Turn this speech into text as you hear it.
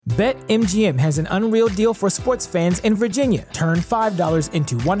BetMGM has an unreal deal for sports fans in Virginia. Turn $5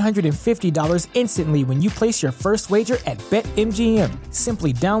 into $150 instantly when you place your first wager at BetMGM.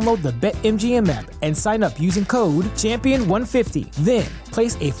 Simply download the BetMGM app and sign up using code Champion150. Then,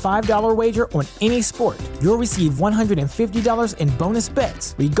 place a $5 wager on any sport. You'll receive $150 in bonus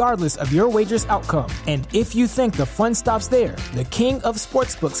bets, regardless of your wager's outcome. And if you think the fun stops there, the King of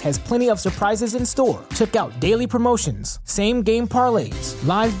Sportsbooks has plenty of surprises in store. Check out daily promotions, same-game parlays,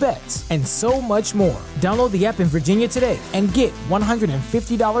 live bets, and so much more. Download the app in Virginia today and get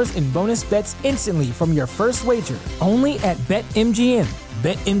 $150 in bonus bets instantly from your first wager. Only at BetMGM.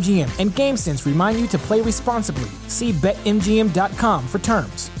 BetMGM and GameSense remind you to play responsibly. See BetMGM.com for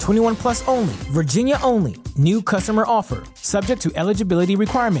terms. 21 plus only. Virginia only. New customer offer. Subject to eligibility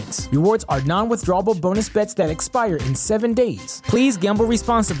requirements. Rewards are non-withdrawable bonus bets that expire in 7 days. Please gamble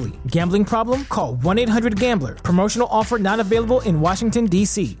responsibly. Gambling problem? Call 1-800-GAMBLER. Promotional offer not available in Washington,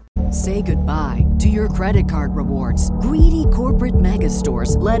 D.C. Say goodbye to your credit card rewards. Greedy corporate mega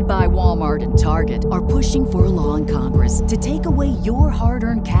stores, led by Walmart and Target, are pushing for a law in Congress to take away your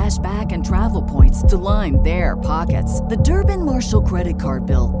hard-earned cash back and travel points to line their pockets. The Durbin-Marshall credit card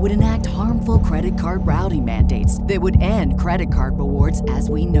bill would enact harmful credit card routing mandates that would end credit card rewards as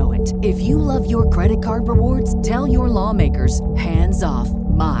we know it. If you love your credit card rewards, tell your lawmakers, hands off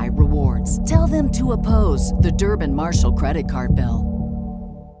my rewards. Tell them to oppose the Durbin-Marshall credit card bill.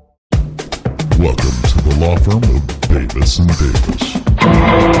 Welcome to the law firm of Davis & Davis.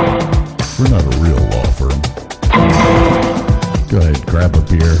 We're not a real law firm. Go ahead, grab a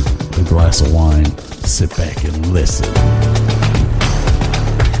beer, a glass of wine, sit back and listen.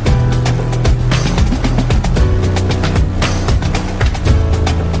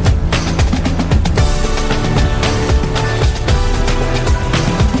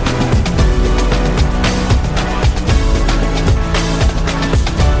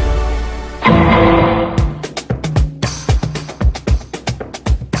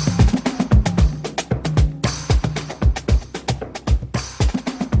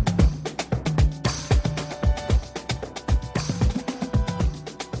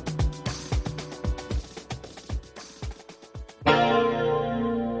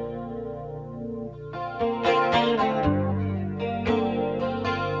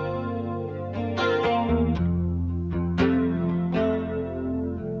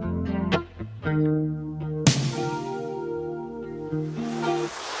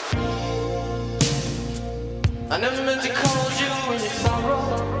 I never meant to call you in your sorrow.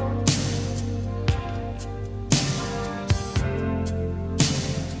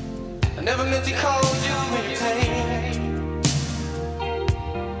 I never meant to call you in your pain.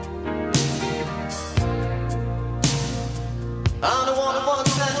 I don't want to walk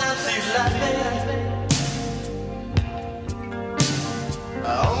down see you laughing. I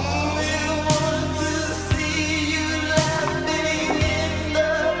only want to see you laughing in the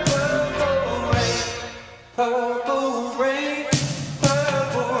purple rain. Purple rain,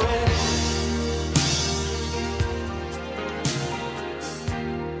 purple rain.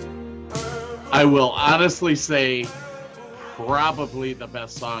 I will honestly say probably the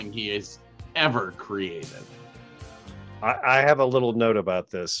best song he has ever created. I have a little note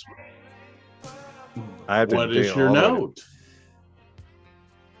about this. What is your note?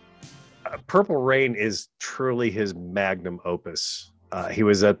 Purple Rain is truly his magnum opus. He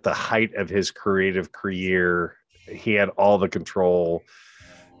was at the height of his creative career. He had all the control.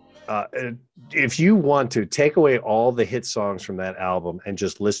 If you want to take away all the hit songs from that album and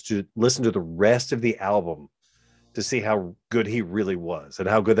just listen to the rest of the album to see how good he really was and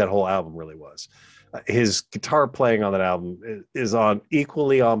how good that whole album really was. His guitar playing on that album is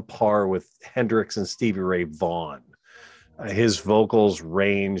equally on par with Hendrix and Stevie Ray Vaughan. His vocals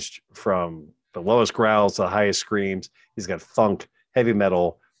ranged from the lowest growls to the highest screams. He's got funk, heavy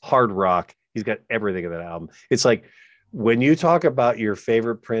metal, hard rock. He's got everything in that album. It's like when you talk about your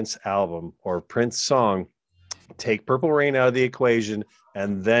favorite Prince album or Prince song, take Purple Rain out of the equation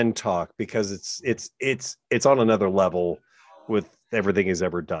and then talk, because it's on another level with everything he's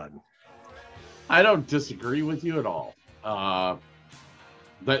ever done. I don't disagree with you at all.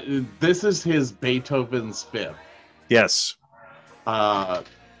 But this is his Beethoven's Fifth. Yes.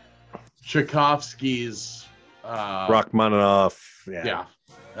 Tchaikovsky's Rachmaninoff. Yeah.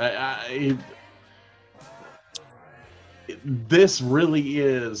 This really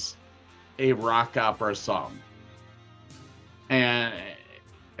is a rock opera song. And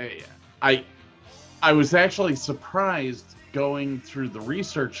I was actually surprised going through the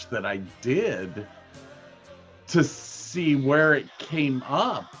research that I did to see where it came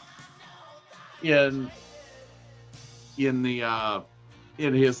up in the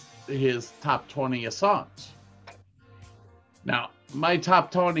in his top 20 of songs. Now, my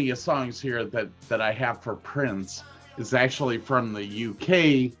top 20 of songs here that I have for Prince is actually from the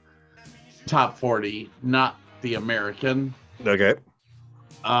UK top 40, not the American. Okay.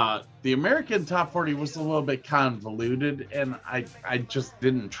 The American top 40 was a little bit convoluted, and I just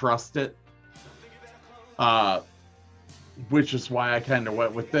didn't trust it. Which is why I kind of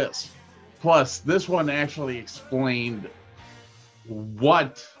went with this. Plus, this one actually explained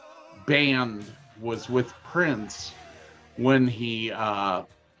what band was with Prince when he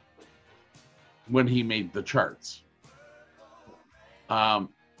made the charts.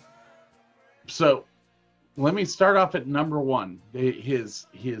 So let me start off at number one. His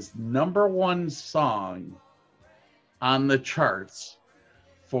number one song on the charts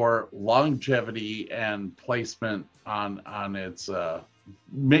for longevity and placement on its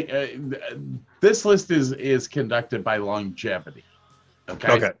this list is conducted by longevity.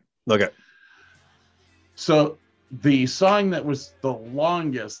 Okay. So the song that was the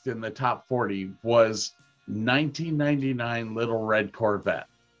longest in the top 40 was 1999 Little Red Corvette.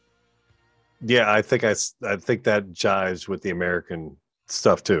 Yeah, I think that jives with the American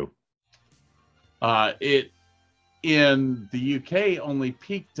stuff too. It in the UK only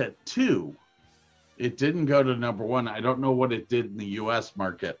peaked at 2. It didn't go to number 1. I don't know what it did in the US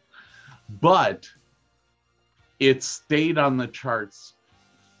market, but it stayed on the charts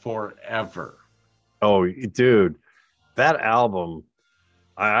forever. Oh, dude, that album,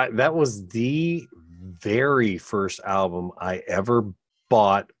 that was the very first album I ever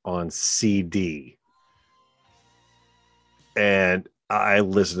bought on CD. And I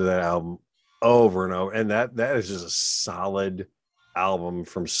listened to that album over and over. And that is just a solid album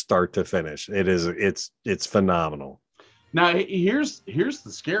from start to finish. It's phenomenal. Now here's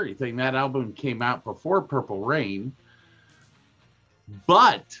the scary thing. That album came out before Purple Rain,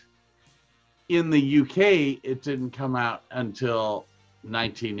 but in the UK it didn't come out until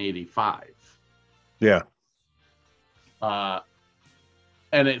 1985. Yeah.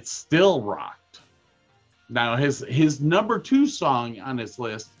 And it still rocked. Now his number 2 song on his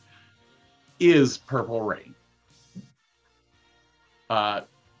list is Purple Rain.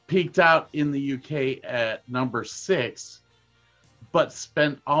 Peaked out in the UK at number 6, but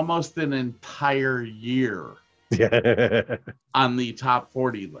spent almost an entire year on the top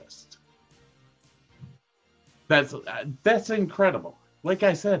 40 list. That's incredible. Like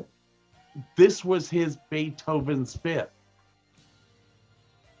I said, this was his Beethoven spit.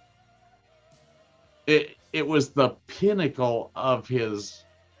 It was the pinnacle of his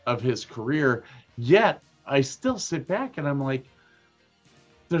career. Yet I still sit back and I'm like,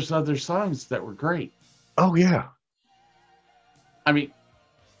 there's other songs that were great. Oh yeah. I mean,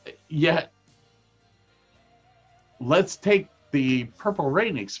 yet let's take the Purple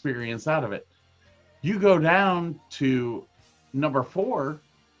Rain experience out of it. You go down to number 4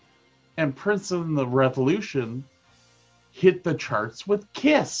 and Prince and the Revolution hit the charts with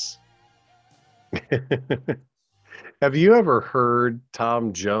Kiss. Have you ever heard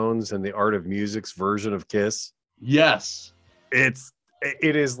Tom Jones and the Art of Music's version of Kiss? Yes.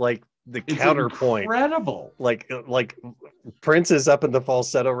 It is like the counterpoint. Incredible. Like Prince is up in the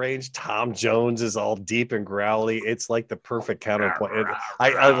falsetto range. Tom Jones is all deep and growly. It's like the perfect counterpoint.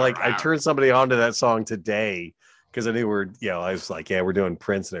 I turned somebody onto that song today because I knew I was like, yeah, we're doing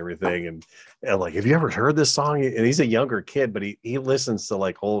Prince and everything. And like, have you ever heard this song? And he's a younger kid, but he listens to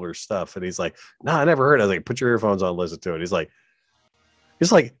like older stuff. And he's like, no, I never heard it. I was like, put your earphones on and listen to it. He's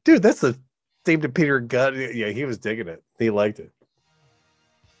like, dude, that's the theme to Peter Gunn. Yeah, he was digging it. He liked it.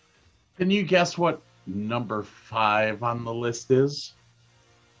 Can you guess what number 5 on the list is?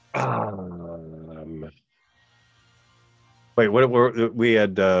 Wait, what we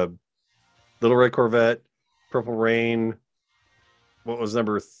had? Little Red Corvette, Purple Rain. What was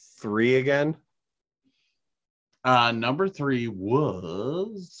number 3 again? Number 3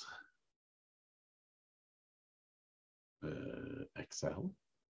 was Excel.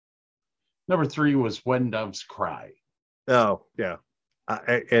 Number 3 was When Doves Cry. Oh yeah,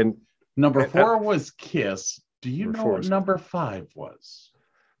 and number 4 was Kiss. Do you know what number 5 was?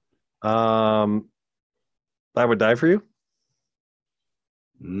 I Would Die for You.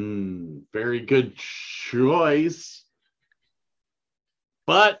 Very good choice.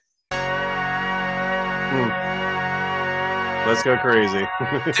 But Let's Go Crazy.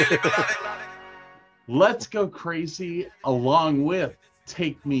 Let's Go Crazy along with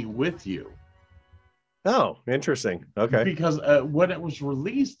Take Me With You. Oh, interesting. Okay. Because when it was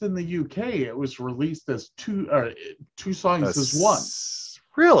released in the UK, it was released as two songs as one.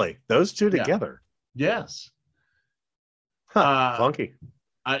 Really? Those two together? Yes. Funky.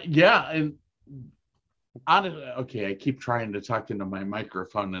 Yeah, and okay, I keep trying to talk into my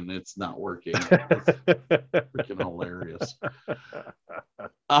microphone and it's not working. It's freaking hilarious.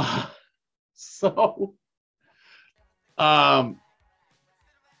 So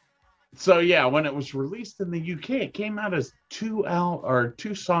yeah, when it was released in the UK, it came out as two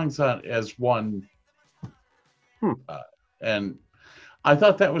songs as one. And I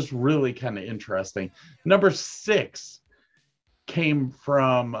thought that was really kind of interesting. Number 6 came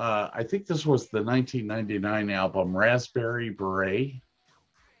from I think this was the 1999 album Raspberry Beret.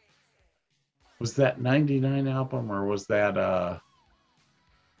 Was that 99 album, or was that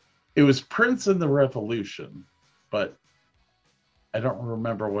it was Prince and the Revolution, but I don't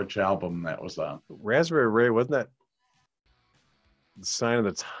remember which album that was on. Raspberry Beret, wasn't that Sign of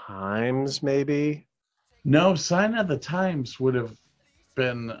the Times, maybe? No, Sign of the Times would have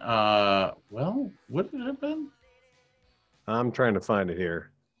been would it have been? I'm trying to find it here.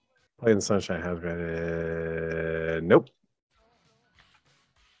 Play in the Sunshine House. Nope.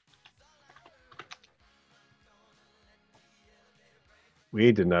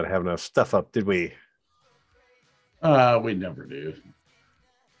 We did not have enough stuff up, did we? We never do.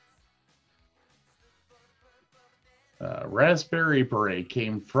 Raspberry Beret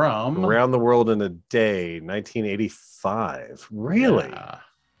came from Around the World in a Day, 1985. Really? Yeah.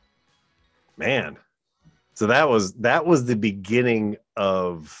 Man. So that was the beginning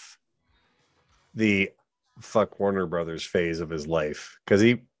of the fuck Warner Brothers phase of his life. Because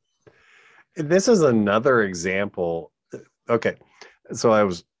this is another example. Okay. So I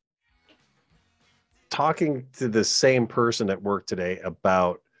was talking to the same person at work today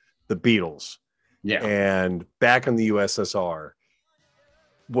about the Beatles. Yeah. And Back in the USSR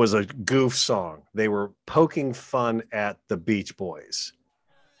was a goof song. They were poking fun at the Beach Boys.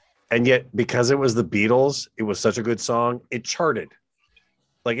 And yet, because it was the Beatles, it was such a good song, it charted.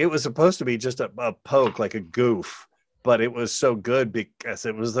 Like, it was supposed to be just a poke, like a goof, but it was so good because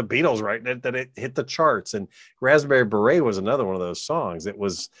it was the Beatles, right? That it hit the charts. And Raspberry Beret was another one of those songs.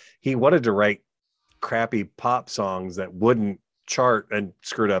 He wanted to write crappy pop songs that wouldn't chart, and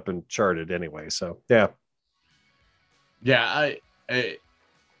screwed up and charted anyway. So, yeah. Yeah,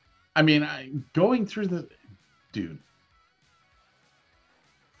 I mean, going through the dude.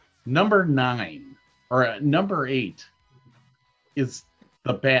 Number 9 or number 8 is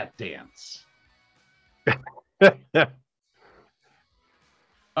the Bat Dance.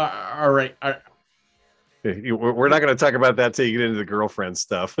 All right. We're not going to talk about that till you get into the girlfriend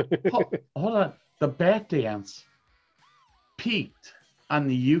stuff. Hold on. The Bat Dance peaked on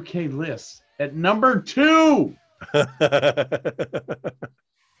the UK list at number 2.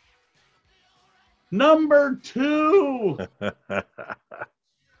 Number 2.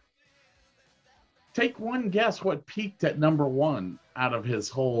 Take one guess what peaked at number 1 out of his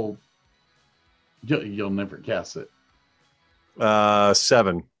whole. You'll never guess it.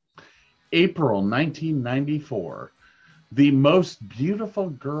 7. April 1994. The Most Beautiful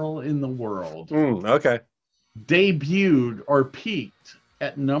Girl in the World. Okay. Debuted or peaked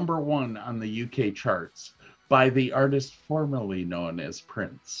at number 1 on the UK charts by the artist formerly known as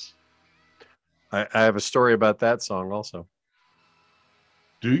Prince. I have a story about that song also.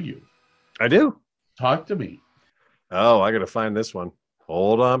 Do you? I do. Talk to me. Oh, I got to find this one.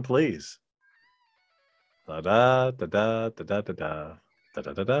 Hold on, please. Da da da da da da da da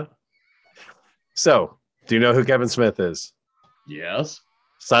da da da. So, do you know who Kevin Smith is? Yes.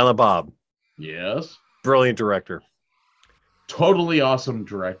 Silent Bob. Yes. Brilliant director. Totally awesome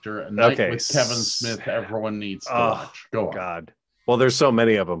director. A Night with Kevin Smith everyone needs to watch. Go on. God. Well, there's so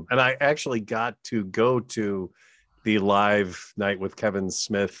many of them. And I actually got to go to the live Night with Kevin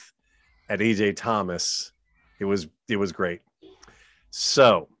Smith at EJ Thomas. It was great.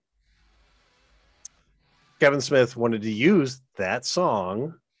 So Kevin Smith wanted to use that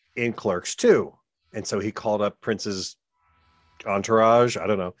song in Clerks 2. And so he called up Prince's entourage. I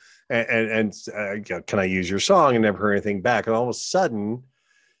don't know. And can I use your song? And never heard anything back. And all of a sudden,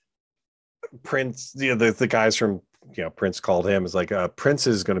 Prince, the guys from, Prince called him. It's like, Prince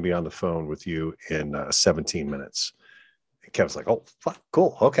is going to be on the phone with you in 17 minutes. And Kevin's like, oh, fuck,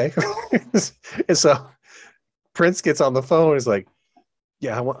 cool. Okay. And so Prince gets on the phone. He's like,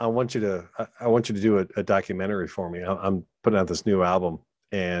 yeah, I want you to do a documentary for me. I'm putting out this new album,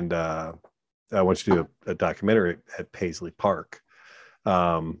 and I want you to do a documentary at Paisley Park.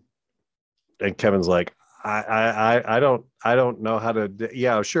 And Kevin's like, I don't know how to.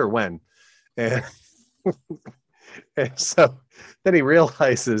 Yeah, sure. When? And and so then he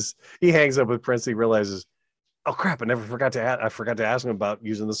realizes, he hangs up with Prince. He realizes, oh crap! I forgot to ask him about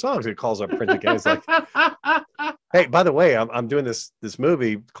using the songs. He calls up Prince again. He's like, Hey, by the way, I'm doing this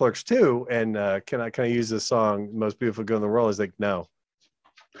movie, Clerks 2, and can I use this song, Most Beautiful Girl in the World? He's like, no.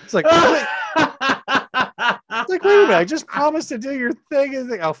 It's like, wait. It's like, wait a minute, I just promised to do your thing. He's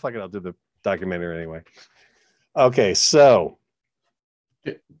like, oh, fuck it, I'll do the documentary anyway. Okay, so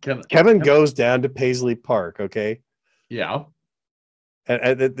Kevin goes down to Paisley Park, okay? Yeah.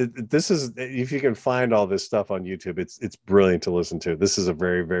 And this is, if you can find all this stuff on YouTube, it's brilliant to listen to. This is a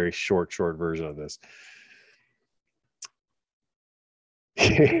very, very short version of this.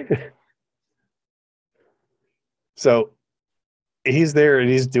 So he's there and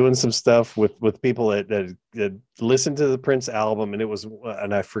he's doing some stuff with people that listened to the Prince album, and it was,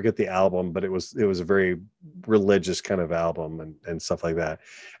 and I forget the album, but it was a very religious kind of album and stuff like that.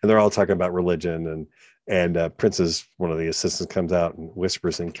 And they're all talking about religion, and Prince's, one of the assistants comes out and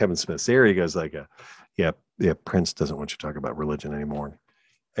whispers in Kevin Smith's ear. He goes like, yeah, Prince doesn't want you to talk about religion anymore.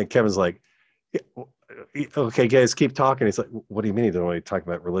 And Kevin's like, yeah, okay, guys, keep talking. He's like, what do you mean he doesn't want to talk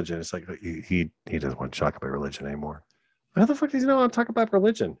about religion? It's like, he doesn't want to talk about religion anymore. How the fuck does he not want to talk about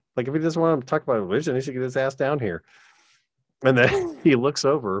religion? Like, if he doesn't want to talk about religion, he should get his ass down here. And then he looks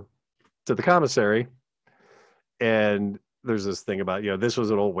over to the commissary, and there's this thing about, this was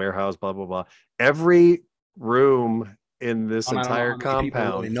an old warehouse, blah, blah, blah. Every room in this entire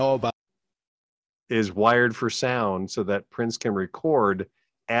compound is wired for sound so that Prince can record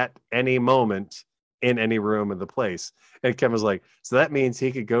at any moment in any room of the place. And Kevin's like, so that means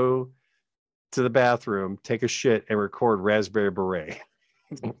he could go to the bathroom, take a shit, and record Raspberry Beret.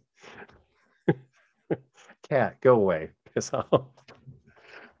 Cat, go away. Piss off.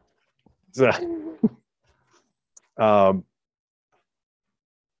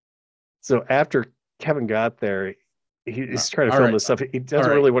 So after Kevin got there, he's trying to film this stuff. He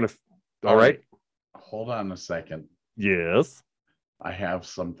doesn't really want to. All right. Hold on a second. Yes. I have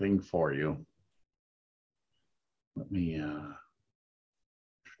something for you. Let me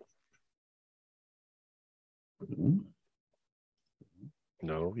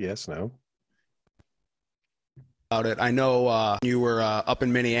No, yes, no. About it. I know you were up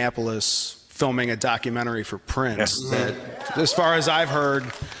in Minneapolis filming a documentary for Prince that, as far as I've heard,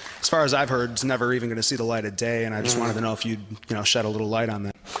 it's never even going to see the light of day, and I just wanted to know if you'd, shed a little light on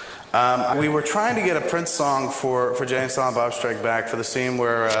that. We were trying to get a Prince song for Jay and Silent Bob Strike Back for the scene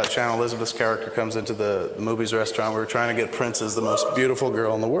where Shannon Elizabeth's character comes into the Movies restaurant. We were trying to get Prince as the most beautiful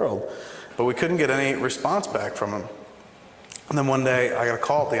girl in the world, but we couldn't get any response back from him. And then one day I got a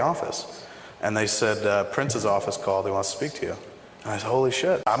call at the office, and they said, Prince's office called, he wants to speak to you. And I said, holy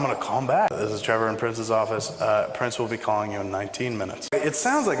shit, I'm going to call him back. This is Trevor in Prince's office. Prince will be calling you in 19 minutes. It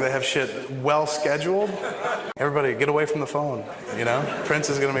sounds like they have shit well scheduled. Everybody get away from the phone, Prince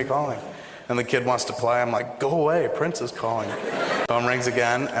is going to be calling. And the kid wants to play. I'm like, go away, Prince is calling. Phone rings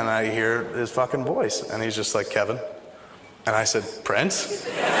again, and I hear his fucking voice. And he's just like, Kevin. And I said, Prince?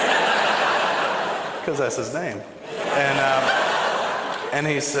 Because that's his name. And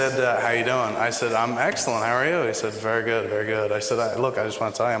he said, how you doing? I said, I'm excellent. How are you? He said, very good, very good. I said, look, I just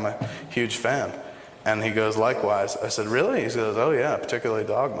want to tell you, I'm a huge fan. And he goes, likewise. I said, really? He goes, oh yeah, particularly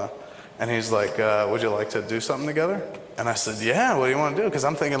Dogma. And he's like, would you like to do something together? And I said, yeah, what do you want to do? Because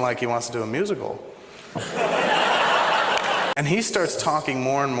I'm thinking like he wants to do a musical. And he starts talking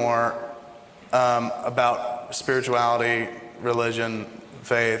more and more about spirituality, religion,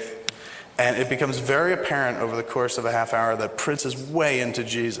 faith. And it becomes very apparent over the course of a half hour that Prince is way into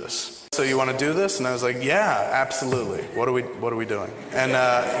Jesus. So you want to do this? And I was like, yeah, absolutely. What are we doing? And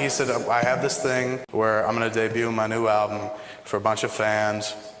he said, I have this thing where I'm going to debut my new album for a bunch of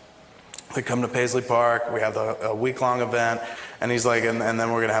fans. They come to Paisley Park. We have a week-long event. And he's like, and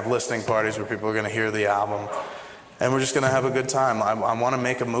then we're going to have listening parties where people are going to hear the album. And we're just going to have a good time. I want to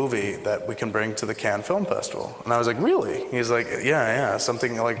make a movie that we can bring to the Cannes Film Festival. And I was like, really? He's like, yeah,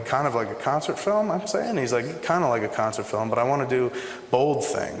 something like kind of like a concert film, I'm saying. He's like, kind of like a concert film, but I want to do bold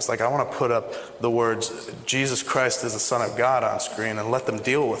things. Like I want to put up the words, Jesus Christ is the Son of God on screen and let them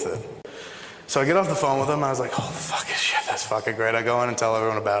deal with it. So I get off the phone with him. I was like, holy fucking shit, that's fucking great. I go in and tell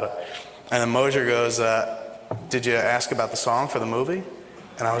everyone about it. And then Mosier goes, did you ask about the song for the movie?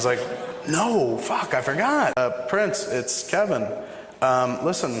 And I was like, no, fuck, I forgot. Prince, it's Kevin.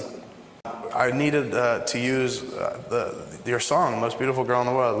 Listen, I needed to use your song, Most Beautiful Girl in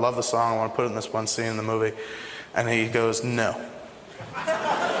the World. I love the song. I want to put it in this one scene in the movie. And he goes, no.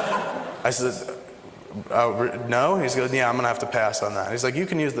 I said, no? He goes, yeah, I'm going to have to pass on that. He's like, you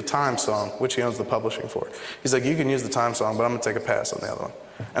can use the Time song, which he owns the publishing for. He's like, you can use the Time song, but I'm going to take a pass on the other one.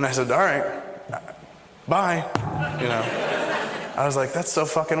 And I said, all right, bye, I was like, that's so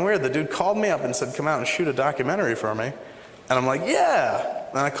fucking weird. The dude called me up and said, come out and shoot a documentary for me. And I'm like, yeah.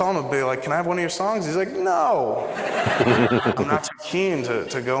 And I call him and be like, can I have one of your songs? He's like, no. I'm not too keen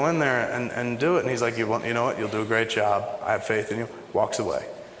to go in there and do it. And he's like, you know what? You'll do a great job. I have faith in you. Walks away.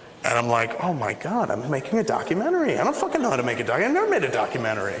 And I'm like, oh my God, I'm making a documentary. I don't fucking know how to make a documentary. I've never made a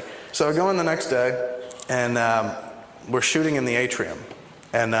documentary. So I go in the next day, and we're shooting in the atrium.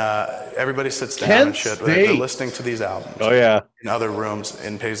 And everybody sits down and shit. They're listening to these albums. Oh, yeah. In other rooms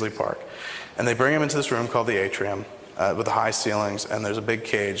in Paisley Park. And they bring him into this room called the atrium with the high ceilings, and there's a big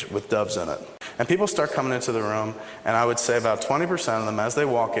cage with doves in it. And people start coming into the room, and I would say about 20% of them, as they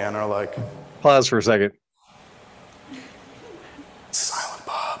walk in, are like... Pause for a second. Silent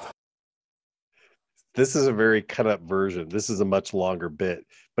Bob. This is a very cut-up version. This is a much longer bit,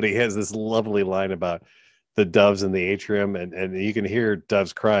 but he has this lovely line about the doves in the atrium, and you can hear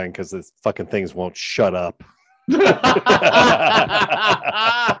doves crying because the fucking things won't shut up.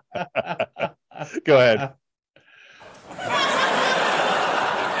 Go ahead.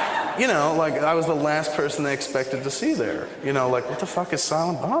 You know, like, I was the last person they expected to see there. You know, like, what the fuck is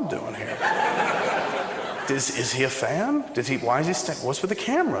Silent Bob doing here? Is he a fan? Why is he staying? What's with the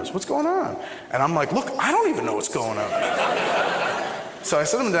cameras? What's going on? And I'm like, look, I don't even know what's going on. So I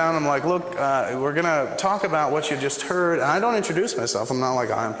sit him down, I'm like, look, we're gonna talk about what you just heard. And I don't introduce myself. I'm not like,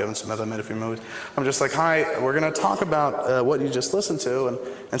 hi, I'm Kevin Smith, I made a few movies. I'm just like, hi, we're gonna talk about what you just listened to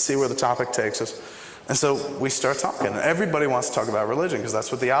and see where the topic takes us. And so we start talking. Everybody wants to talk about religion because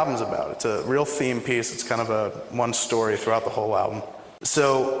that's what the album's about. It's a real theme piece. It's kind of a one story throughout the whole album.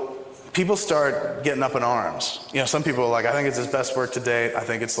 So people start getting up in arms. You know, some people are like, I think it's his best work to date. I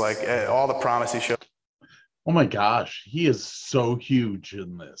think it's like all the promise he showed. Oh my gosh, he is so huge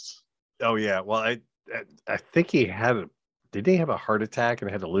in this. Oh yeah, well I think he had did he have a heart attack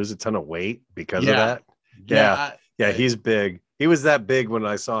and had to lose a ton of weight because of that? Yeah, he's big. He was that big when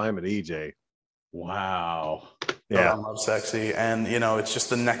I saw him at EJ. Wow. Yeah, I love Sexy, and you know, it's just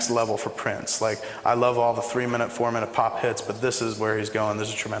the next level for Prince. Like, I love all the 3-minute, 4-minute pop hits, but this is where he's going. This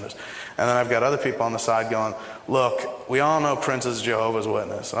is tremendous. And then I've got other people on the side going, look, we all know Prince is Jehovah's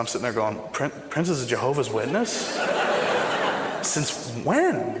Witness. And I'm sitting there going, Prince is a Jehovah's Witness? Since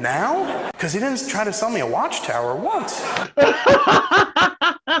when? Now? Because he didn't try to sell me a watchtower once.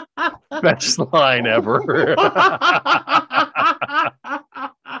 Best line ever.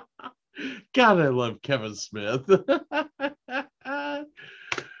 God, I love Kevin Smith.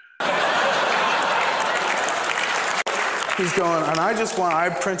 He's going, and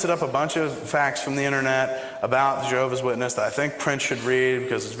I printed up a bunch of facts from the internet about the Jehovah's Witness that I think Prince should read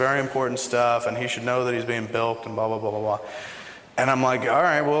because it's very important stuff and he should know that he's being bilked and blah, blah, blah, blah, blah. And I'm like, all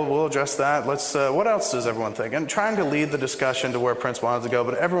right, well, we'll address that. Let's, what else does everyone think? And trying to lead the discussion to where Prince wanted to go,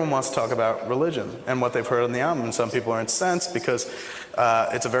 but everyone wants to talk about religion and what they've heard on the album. And some people are incensed because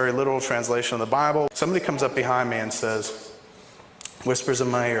it's a very literal translation of the Bible. Somebody comes up behind me and says, whispers in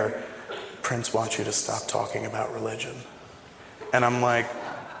my ear, Prince wants you to stop talking about religion. And I'm like,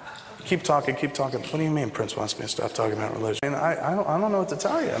 keep talking. What do you mean Prince wants me to stop talking about religion? I mean, I don't know what to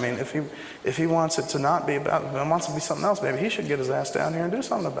tell you. I mean, if he wants it to not be about, wants it to be something else, maybe he should get his ass down here and do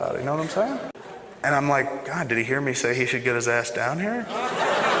something about it. You know what I'm saying? And I'm like, God, did he hear me say he should get his ass down here?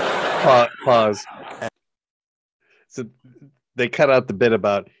 Pause. So they cut out the bit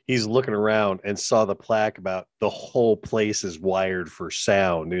about he's looking around and saw the plaque about the whole place is wired for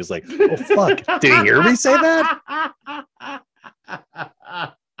sound. He was like, oh, fuck. Did he hear me say that?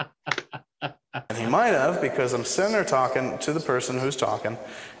 And he might have, because I'm sitting there talking to the person who's talking,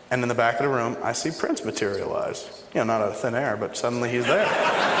 and in the back of the room, I see Prince materialize. You know, not out of thin air, but suddenly he's there.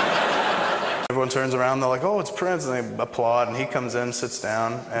 Everyone turns around, they're like, oh, it's Prince, and they applaud, and he comes in, sits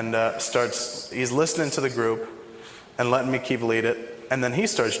down, and he's listening to the group and letting me keep lead it, and then he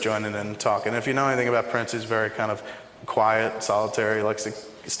starts joining in and talking. If you know anything about Prince, he's very kind of quiet, solitary, he likes to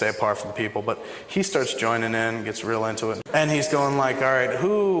stay apart from people, but he starts joining in, gets real into it, and he's going like, all right,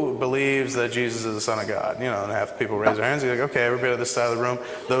 who believes that Jesus is the Son of God? You know, and have people raise their hands. He's like, okay, everybody on this side of the room,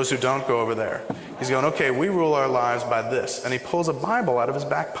 those who don't, go over there. He's going, okay, we rule our lives by this, and he pulls a Bible out of his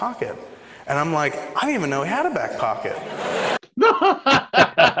back pocket, and I'm like, I didn't even know he had a back pocket.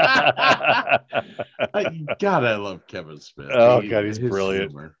 God, I love Kevin Smith. Oh, God, he's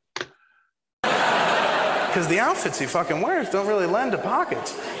brilliant. Because the outfits he fucking wears don't really lend to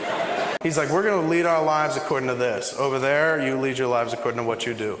pockets. He's like, we're going to lead our lives according to this. Over there, you lead your lives according to what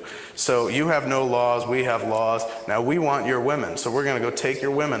you do. So you have no laws, we have laws. Now we want your women, so we're going to go take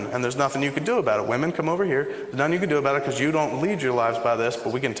your women, and there's nothing you can do about it. Women, come over here. There's nothing you can do about it because you don't lead your lives by this,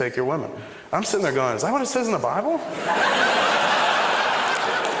 but we can take your women. I'm sitting there going, is that what it says in the Bible?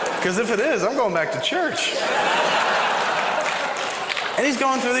 Because if it is, I'm going back to church. And he's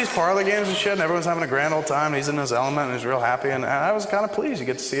going through these parlor games and shit, and everyone's having a grand old time, and he's in his element, and he's real happy, and I was kind of pleased. You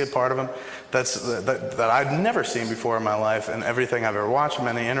get to see a part of him that I'd never seen before in my life, and everything I've ever watched him,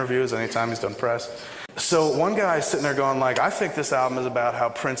 any interviews, anytime he's done press. So one guy's sitting there going like, I think this album is about how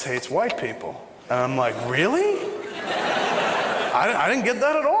Prince hates white people. And I'm like, really? I didn't get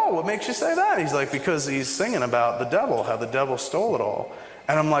that at all. What makes you say that? He's like, because he's singing about the devil, how the devil stole it all.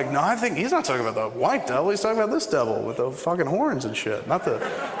 And I'm like, no, I think he's not talking about the white devil. He's talking about this devil with the fucking horns and shit. I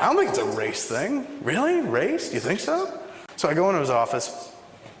don't think it's a race thing. Really? Race? Do you think so? So I go into his office,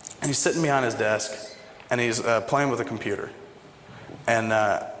 and he's sitting behind his desk, and he's playing with a computer. And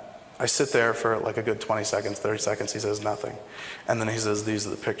I sit there for like a good 20 seconds, 30 seconds. He says nothing. And then he says, these are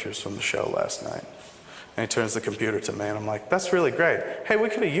the pictures from the show last night. And he turns the computer to me, and I'm like, that's really great. Hey, we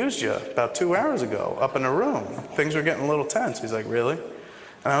could have used you about 2 hours ago up in a room. Things were getting a little tense. He's like, really?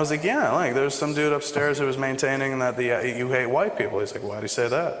 And I was like, yeah, like there's some dude upstairs who was maintaining that you hate white people. He's like, why do you say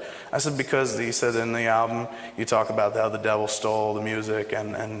that? I said, because he said in the album, you talk about how the devil stole the music,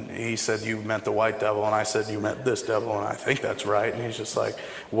 and he said you meant the white devil, and I said you meant this devil, and I think that's right. And he's just like,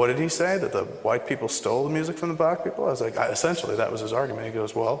 what did he say? That the white people stole the music from the black people? I was like, essentially, that was his argument. He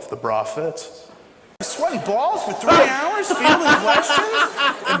goes, well, if the bra fits. Sweating balls for 3 hours, fielding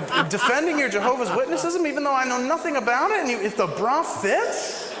questions, and defending your Jehovah's Witnessism, even though I know nothing about it, and if the bra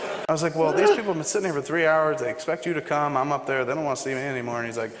fits? I was like, well, these people have been sitting here for 3 hours, they expect you to come, I'm up there, they don't want to see me anymore, and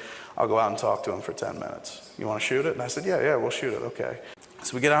he's like, I'll go out and talk to him for 10 minutes. You want to shoot it? And I said, yeah, we'll shoot it, okay.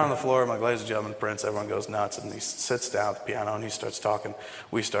 So we get out on the floor, I'm like, ladies and gentlemen, Prince, everyone goes nuts, and he sits down at the piano, and he starts talking,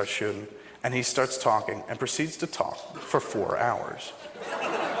 we start shooting, and he starts talking, and proceeds to talk for 4 hours.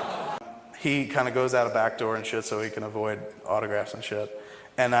 He kind of goes out a back door and shit so he can avoid autographs and shit.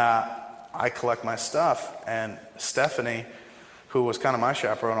 And I collect my stuff, and Stephanie, who was kind of my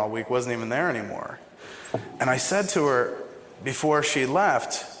chaperone all week, wasn't even there anymore. And I said to her, before she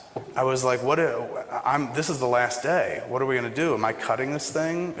left, I was like, this is the last day. What are we gonna do? Am I cutting this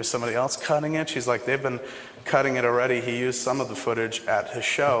thing? Is somebody else cutting it? She's like, they've been cutting it already. He used some of the footage at his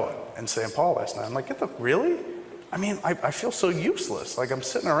show in St. Paul last night. I'm like, really? I mean, I feel so useless. Like I'm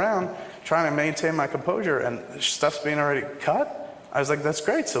sitting around trying to maintain my composure and stuff's being already cut. I was like, that's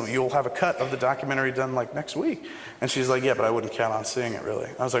great. So you'll have a cut of the documentary done like next week. And she's like, yeah, but I wouldn't count on seeing it really.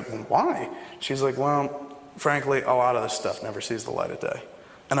 I was like, well, why? She's like, well, frankly, a lot of this stuff never sees the light of day.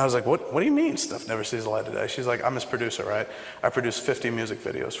 And I was like, what do you mean stuff never sees the light of day? She's like, I'm his producer, right? I produce 50 music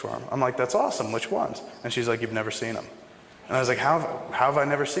videos for him. I'm like, that's awesome. Which ones? And she's like, you've never seen them. And I was like, how have I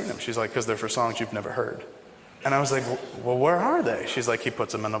never seen them? She's like, because they're for songs you've never heard. And I was like, well, where are they? She's like, he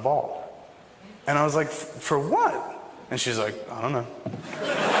puts them in a vault. And I was like, for what? And she's like, I don't know.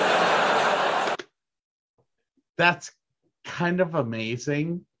 That's kind of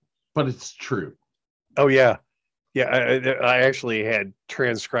amazing, but it's true. Oh, yeah. Yeah, I actually had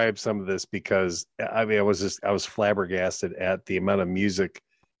transcribed some of this because, I mean, I was flabbergasted at the amount of music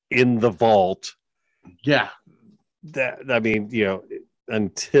in the vault. Yeah. That, I mean, you know,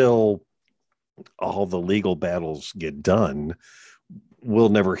 until all the legal battles get done, we'll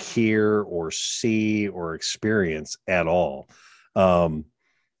never hear or see or experience at all. Do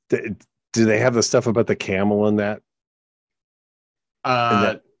they have the stuff about the camel in that?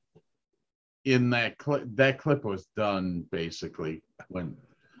 In that clip was done basically when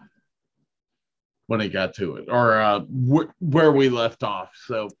it got to it, or where we left off.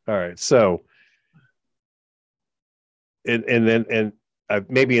 So all right, so and then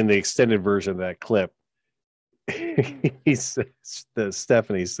maybe in the extended version of that clip, he says,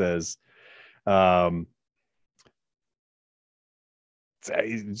 Stephanie says, Kevin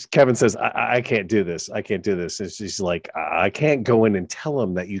says, I can't do this. I can't do this. And she's like, I can't go in and tell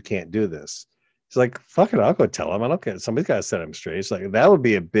him that you can't do this. He's like, fuck it, I'll go tell him. I don't care. Somebody's got to set him straight. It's like, that would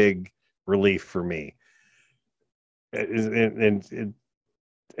be a big relief for me. And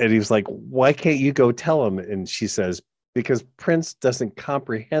he was like, why can't you go tell him? And she says, because Prince doesn't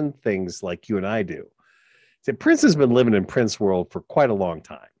comprehend things like you and I do. See, Prince has been living in Prince world for quite a long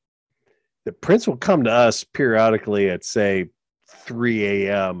time. The Prince will come to us periodically at, say, 3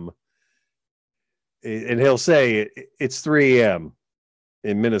 a.m. and he'll say, it's 3 a.m.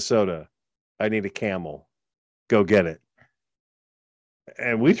 in Minnesota. I need a camel. Go get it.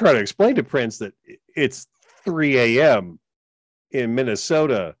 And we try to explain to Prince that it's 3 a.m. in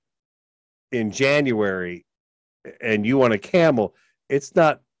Minnesota in January and you want a camel. It's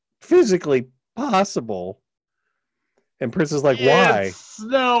not physically possible. And Prince is like, why? It's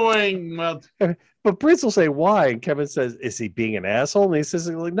snowing. Well, But Prince will say, why? And Kevin says, is he being an asshole? And he says,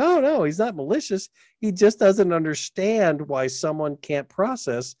 like, no, he's not malicious. He just doesn't understand why someone can't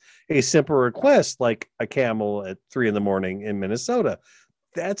process a simple request like a camel at 3 a.m. in Minnesota.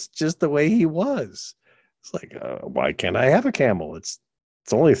 That's just the way he was. It's like, why can't I have a camel? It's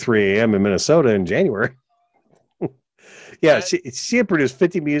only 3 a.m. in Minnesota in January. Yeah, she had produced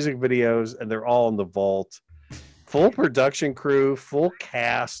 50 music videos, and they're all in the vault. Full production crew, full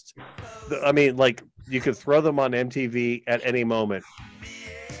cast. I mean, like, you could throw them on MTV at any moment,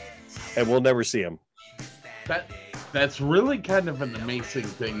 and we'll never see them. That's really kind of an amazing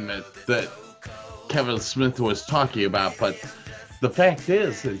thing that Kevin Smith was talking about. But the fact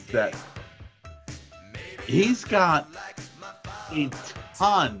is that he's got a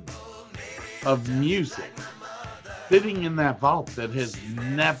ton of music sitting in that vault that has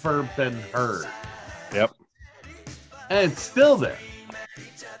never been heard. Yep. And it's still there.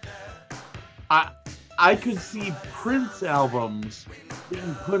 I could see Prince albums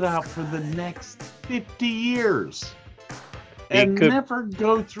being put out for the next 50 years and never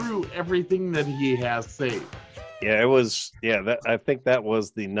go through everything that he has saved. Yeah, it was. Yeah, I think that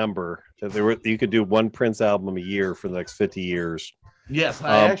was the number that you could do one Prince album a year for the next 50 years. Yes,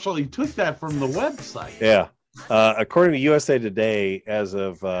 I actually took that from the website. Yeah. According to USA Today, as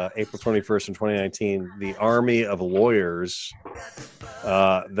of April 21st in 2019, the army of lawyers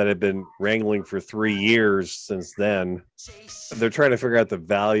that had been wrangling for 3 years since then, they're trying to figure out the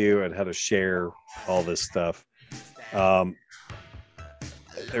value and how to share all this stuff. There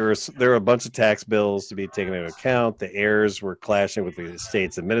were a bunch of tax bills to be taken into account. The heirs were clashing with the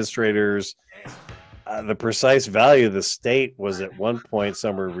estate's administrators. The precise value of the state was at one point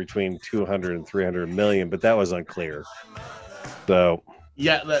somewhere between 200 and 300 million, but that was unclear. So,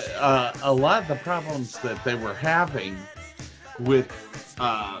 yeah, a lot of the problems that they were having with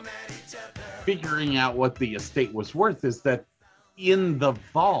figuring out what the estate was worth is that in the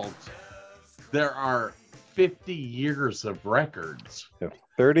vault there are 50 years of records,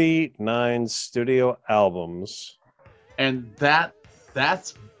 39 studio albums, and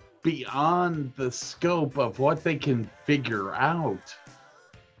that's beyond the scope of what they can figure out.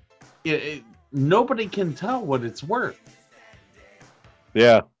 Nobody can tell what it's worth.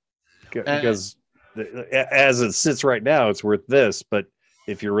 Yeah, because as it sits right now, it's worth this. But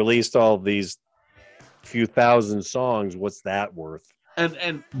if you released all these few thousand songs, what's that worth?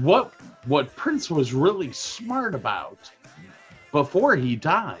 And what Prince was really smart about before he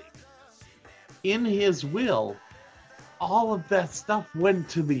died, in his will, all of that stuff went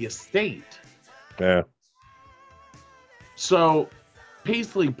to the estate. Yeah. So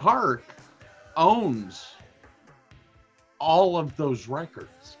Paisley Park owns all of those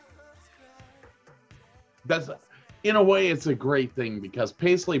records. In a way, it's a great thing because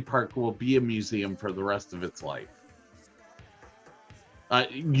Paisley Park will be a museum for the rest of its life.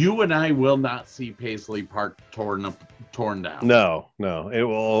 You and I will not see Paisley Park torn down. No,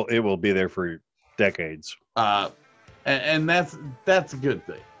 it will be there for decades. And that's a good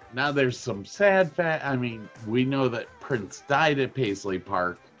thing. Now there's some sad fact. I mean, we know that Prince died at Paisley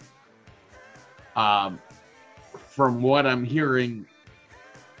Park. From what I'm hearing,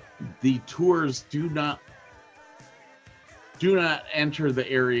 the tours do not enter the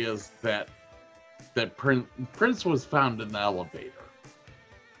areas that Prince was found in the elevator.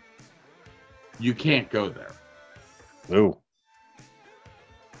 You can't go there. No.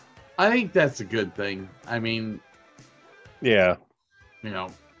 I think that's a good thing. I mean, yeah. You know,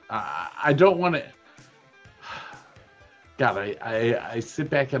 I don't want to. God, I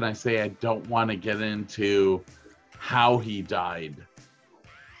sit back and I say I don't want to get into how he died.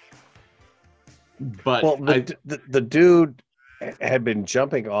 But well, the dude had been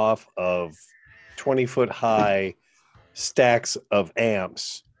jumping off of 20-foot high stacks of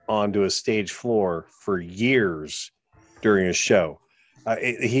amps onto a stage floor for years during a show.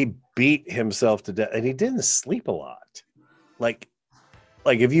 He beat himself to death, and he didn't sleep a lot. Like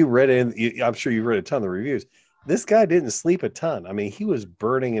if you read it, I'm sure you read a ton of the reviews. This guy didn't sleep a ton. I mean, he was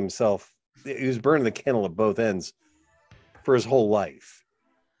burning himself. He was burning the candle at both ends for his whole life.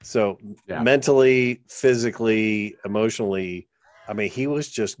 So mentally, physically, emotionally, I mean, he was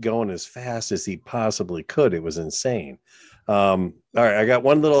just going as fast as he possibly could. It was insane. All right, I got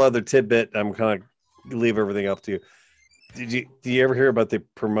one little other tidbit. I'm kind of leave everything up to you. Did you ever hear about the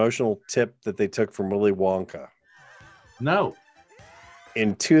promotional tip that they took from Willy Wonka? No.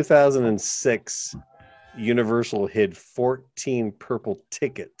 In 2006, Universal hid 14 purple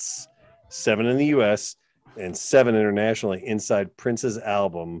tickets, 7 in the U.S. and 7 internationally, inside Prince's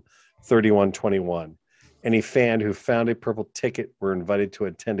album 3121. Any fan who found a purple ticket were invited to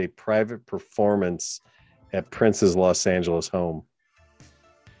attend a private performance at Prince's Los Angeles home.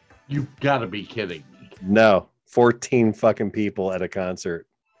 You gotta be kidding me. No, 14 fucking people at a concert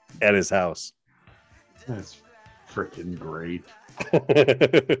at his house. That's freaking great.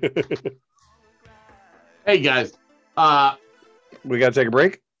 Hey guys, we gotta take a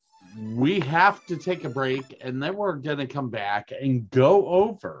break. We have to take a break, and then we're gonna come back and go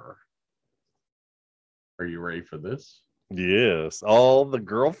over. Are you ready for this? Yes, all the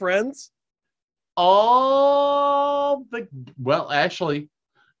girlfriends. Well, actually,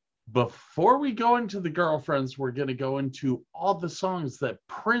 before we go into the girlfriends, we're gonna go into all the songs that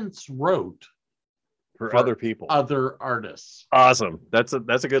Prince wrote for other people, other artists. Awesome. That's a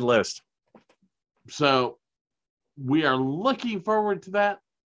good list. So we are looking forward to that.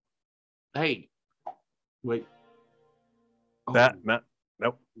 Hey, wait. Nope.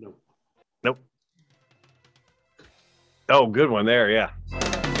 Oh, good one there. Yeah.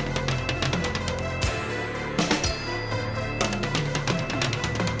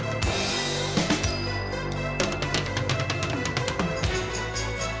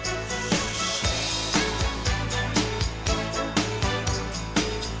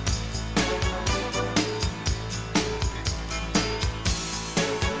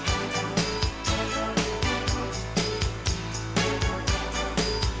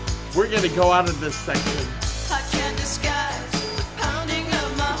 We're going to go out of this section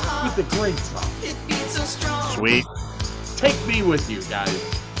with a great song. Sweet. Take me with you, guys.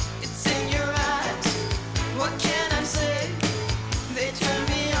 It's in your eyes. What can I say? They turn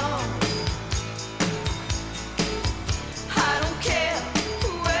me on. I don't care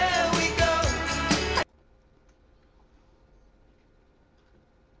where we go.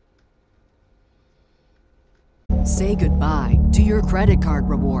 Say goodbye to your credit card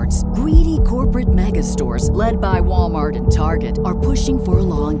rewards. Greedy corporate mega stores, led by Walmart and Target, are pushing for a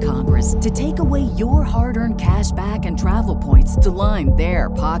law in Congress to take away your hard-earned cash back and travel points to line their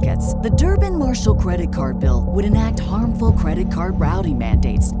pockets. The Durbin-Marshall credit card bill would enact harmful credit card routing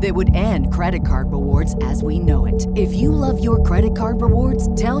mandates that would end credit card rewards as we know it. If you love your credit card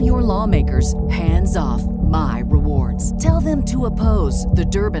rewards, tell your lawmakers, hands off my rewards. Tell them to oppose the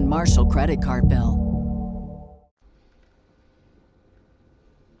Durbin-Marshall credit card bill.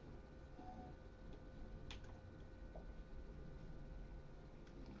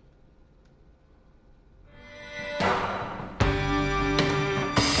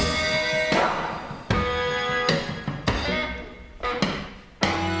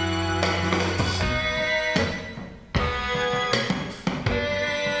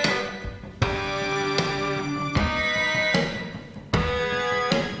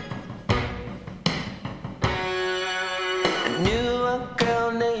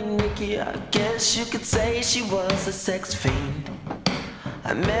 I guess you could say she was a sex fiend.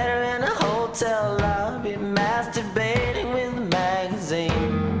 I met her in a hotel lobby, masturbating with a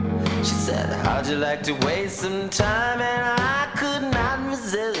magazine. She said, how'd you like to waste some time? And I could not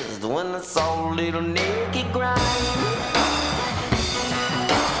resist when I saw a little Nikki grind.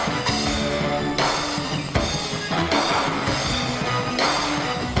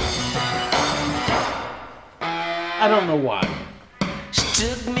 I don't know why. She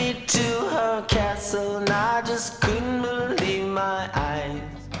took me to her castle and I just couldn't believe my eyes.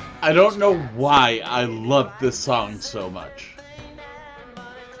 I don't know why I love this song so much.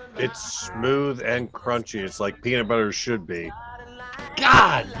 It's smooth and crunchy. It's like peanut butter should be.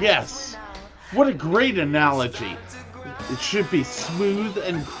 God, yes. What a great analogy. It should be smooth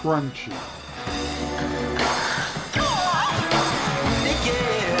and crunchy.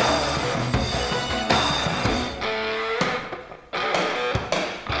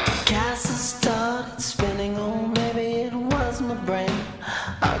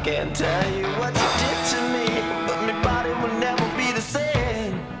 I can't tell you what you did to me, but my body will never be the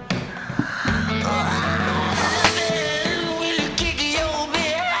same. Will you kick your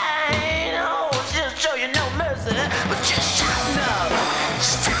behind? Oh, just show you no mercy, but just shout enough,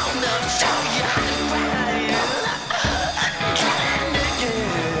 show you how to ride. Trying to get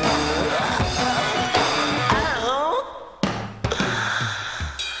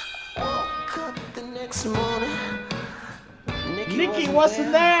woke up the next morning. Nikki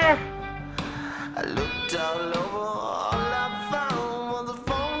wasn't there. I looked all over, all I found was a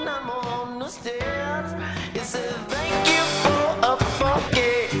phone number on the stairs. It said, thank you for a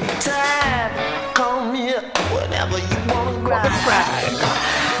funky time. Call me up whenever you wanna grind.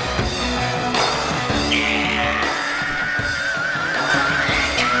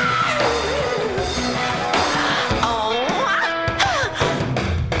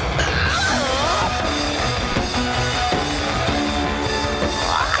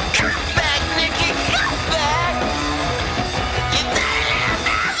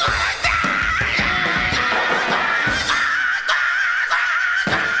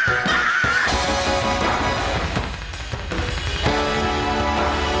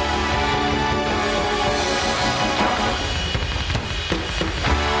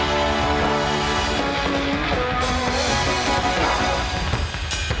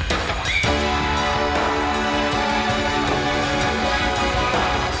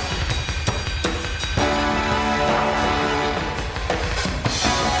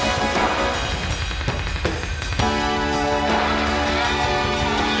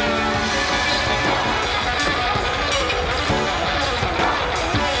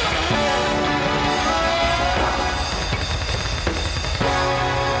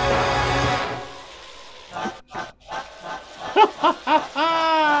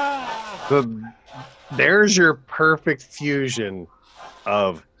 There's your perfect fusion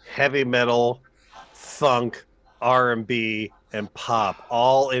of heavy metal, funk, R&B, and pop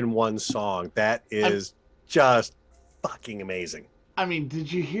all in one song. That is just fucking amazing. I mean,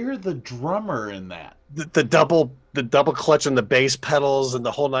 did you hear the drummer in that? The double clutch on the bass pedals and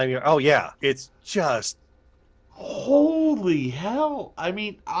the whole 9 year. Oh yeah, it's just holy hell. I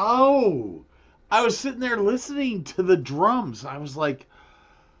mean, I was sitting there listening to the drums. I was like,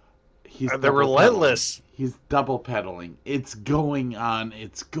 they're relentless. He's double pedaling. It's going on,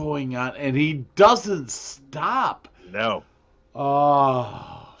 and he doesn't stop. No.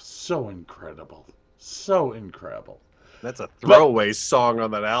 Oh, so incredible. So incredible. That's a throwaway song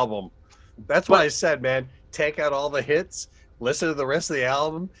on that album. That's why I said, man, take out all the hits, listen to the rest of the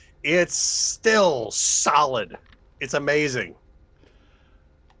album. It's still solid. It's amazing.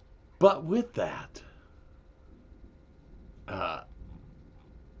 But with that,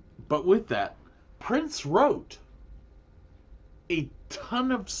 Prince wrote a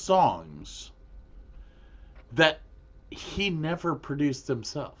ton of songs that he never produced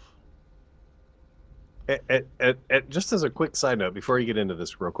himself. Just as a quick side note, before you get into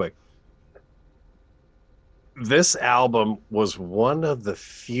this real quick, this album was one of the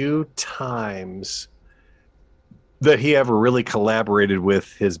few times that he ever really collaborated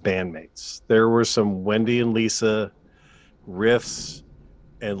with his bandmates. There were some Wendy and Lisa riffs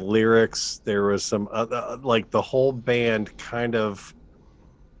and lyrics. There was some other, like the whole band kind of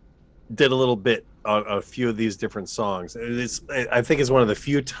did a little bit on a few of these different songs. I think it's one of the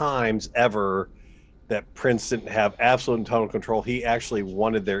few times ever that Prince didn't have absolute and total control. He actually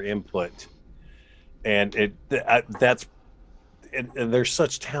wanted their input, and and they're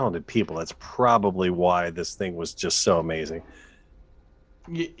such talented people. That's probably why this thing was just so amazing.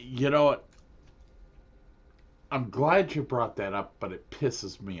 You know what? I'm glad you brought that up, but it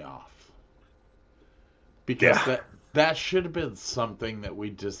pisses me off. Because that should have been something that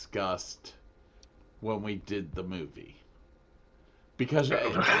we discussed when we did the movie. Because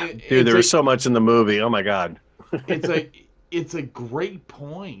dude, there was so much in the movie. Oh my God. it's a great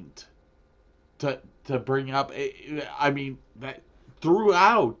point to bring up. I mean, that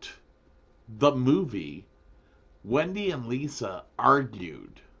throughout the movie, Wendy and Lisa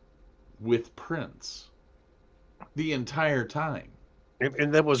argued with Prince the entire time.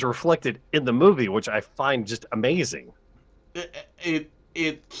 And that was reflected in the movie, which I find just amazing.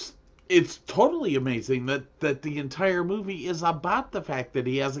 It's totally amazing that the entire movie is about the fact that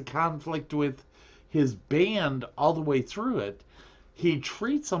he has a conflict with his band all the way through it. He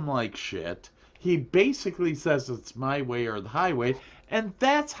treats them like shit. He basically says it's my way or the highway, and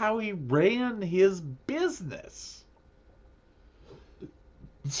that's how he ran his business.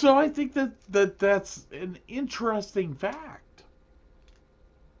 So I think that's an interesting fact.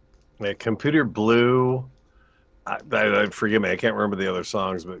 Yeah, Computer Blue. Forgive me, I can't remember the other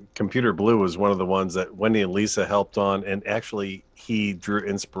songs, but Computer Blue was one of the ones that Wendy and Lisa helped on, and actually he drew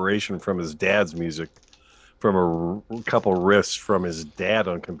inspiration from his dad's music, from a couple riffs from his dad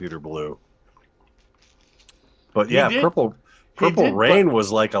on Computer Blue. But yeah, Purple Rain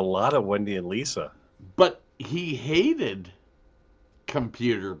was like a lot of Wendy and Lisa. But he hated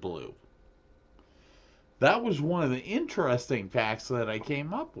Computer Blue. That was one of the interesting facts that I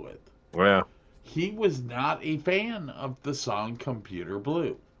came up with. Yeah. He was not a fan of the song Computer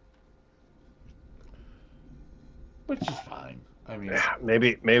Blue. Which is fine. I mean,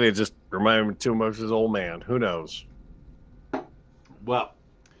 maybe it just reminded me too much of his old man. Who knows? Well,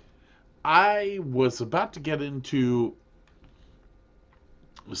 I was about to get into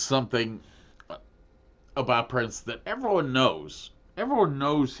something about Prince that everyone knows. Everyone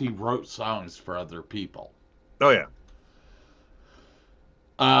knows he wrote songs for other people. Oh, yeah.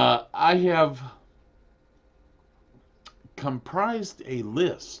 I have comprised a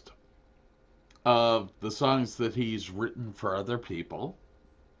list of the songs that he's written for other people.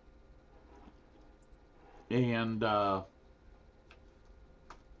 And I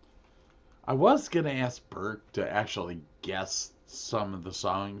was going to ask Burke to actually guess some of the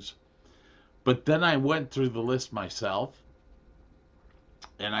songs. But then I went through the list myself.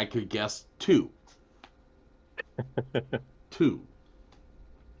 And I could guess two. Two.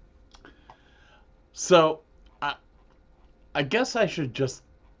 So, I guess I should just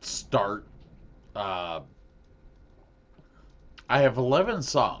start. I have 11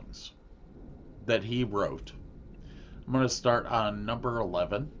 songs that he wrote. I'm going to start on number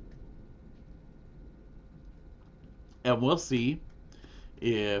 11. And we'll see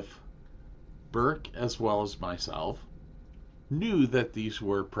if Burke, as well as myself, knew that these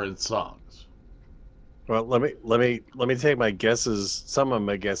were Prince songs. Well, let me take my guesses. Some of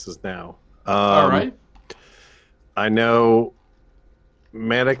my guesses now. All right. I know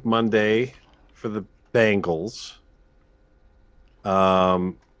Manic Monday for the Bengals.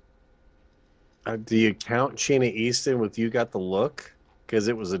 Do you count Sheena Easton with "You Got the Look"? Because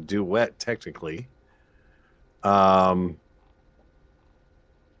it was a duet technically. Oh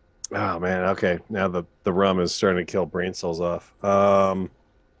man, okay. Now the rum is starting to kill brain cells off. Oh,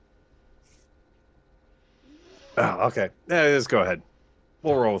 okay. Yeah, let's go ahead.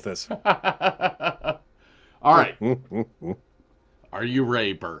 We'll roll with this. All right. Are you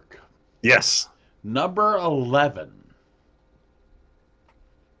ready, Burke? Yes. Number 11.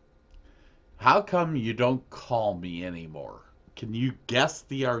 How come you don't call me anymore? Can you guess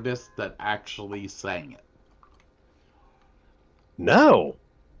the artist that actually sang it? No.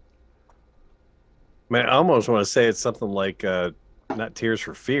 Man, I almost want to say it's something like not Tears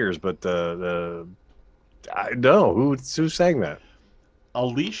for Fears, but I know who sang that.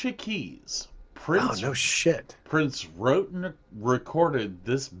 Alicia Keys. Oh, no shit. Prince wrote and recorded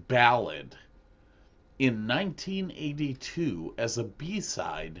this ballad in 1982 as a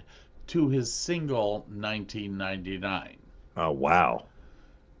B-side to his single 1999. Oh, wow.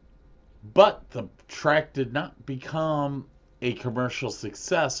 But the track did not become a commercial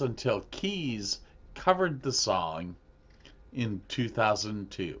success until Keys covered the song in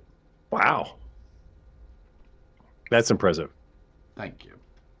 2002. Wow. That's impressive. Thank you.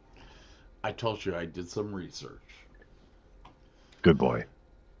 I told you I did some research. Good boy.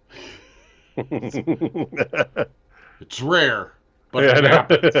 It's rare, but it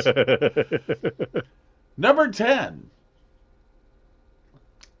happens. Number 10.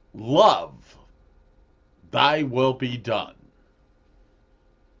 Love, Thy Will Be Done.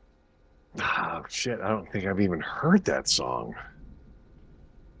 Oh, shit. I don't think I've even heard that song.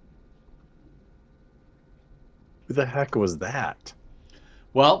 Who the heck was that?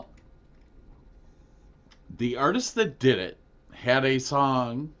 Well, the artist that did it had a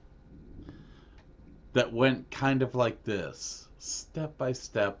song that went kind of like this. Step by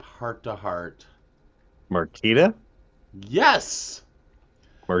step, heart to heart. Martika? Yes!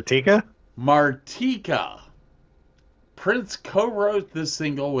 Martika? Martika. Prince co-wrote this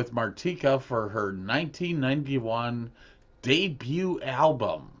single with Martika for her 1991 debut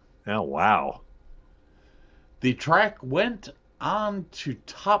album. Oh, wow. The track went on to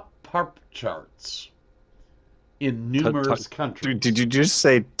top pop charts in numerous countries. Did you just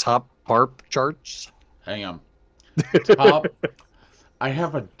say top PARP charts? Hang on. Top. I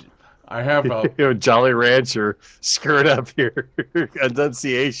have a. You know, Jolly Rancher screwed up your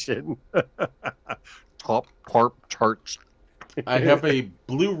enunciation. Top PARP charts. I have a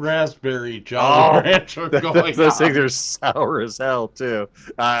blue raspberry Jolly Rancher going Those on. things are sour as hell too.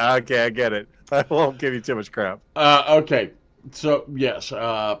 Okay, I get it. I won't give you too much crap. Okay, so yes,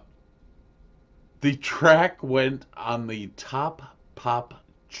 the track went on the top pop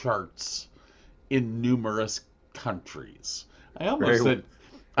charts in numerous countries. I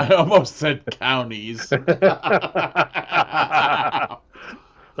almost said counties. 2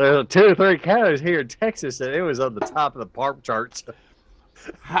 or 3 counties here in Texas, and it was on the top of the PARP charts.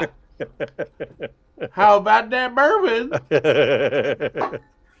 How about that bourbon?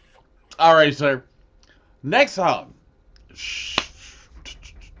 All right, sir. Next song.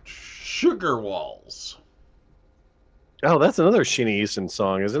 Sugar Walls. Oh, that's another Sheena Easton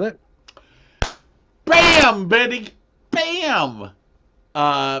song, isn't it? Bam, Betty. Bam.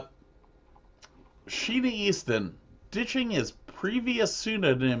 Sheena Easton ditching his previous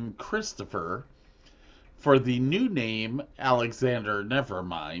pseudonym Christopher for the new name Alexander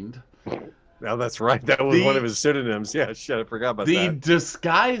Nevermind. Oh, that's right. That was one of his pseudonyms. Yeah, shit, I forgot about that. The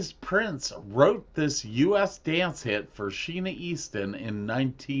disguised Prince wrote this U.S. dance hit for Sheena Easton in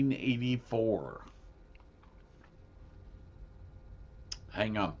 1984.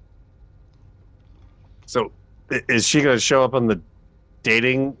 Hang on. So, is she going to show up on the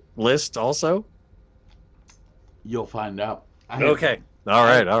dating list also? You'll find out. Okay. All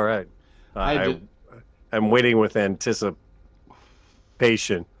right. I'm waiting with anticipation.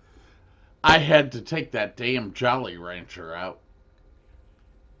 I had to take that damn Jolly Rancher out.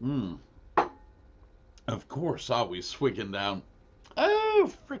 Of course, always swigging down.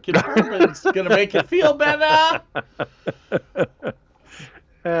 Oh, freaking bourbon's gonna make you feel better.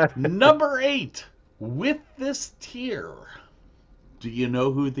 Number 8, With This Tear. Do you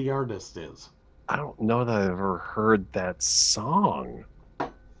know who the artist is? I don't know that I've ever heard that song.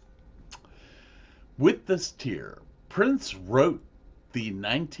 With This Tear, Prince wrote the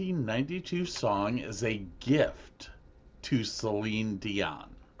 1992 song as a gift to Celine Dion.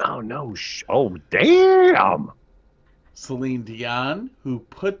 Oh, no. Oh, damn. Celine Dion, who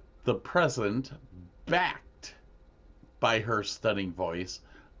put the present, backed by her stunning voice,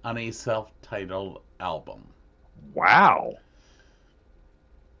 on a self-titled album. Wow.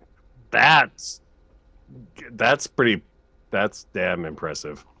 That's damn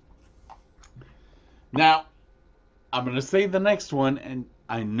impressive. Now, I'm going to say the next one, and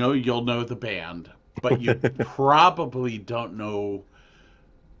I know you'll know the band, but you probably don't know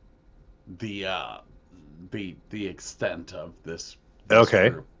the extent of this Okay.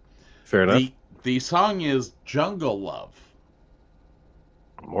 group. Fair enough. The song is Jungle Love.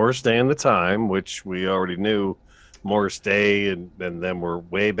 Morris Day and the Time, which we already knew. Morris Day and then we're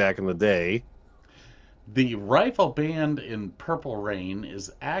way back in the day. The rival band in Purple Rain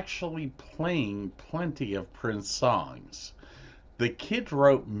is actually playing plenty of Prince songs. The kid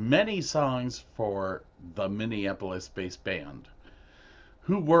wrote many songs for the Minneapolis-based band,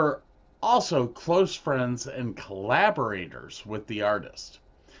 who were also close friends and collaborators with the artist.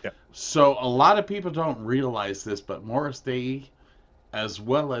 Yep. So a lot of people don't realize this, but Morris Day, as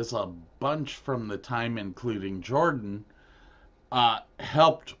well as a bunch from the time, including Jordan,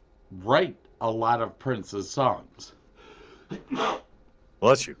 helped write a lot of Prince's songs.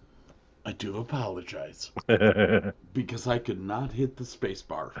 Bless you. I do apologize because I could not hit the space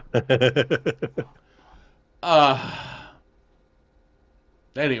bar.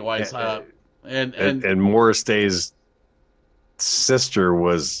 Anyways, and Morris Day's sister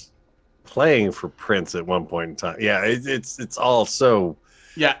was playing for Prince at one point in time. Yeah, it's all so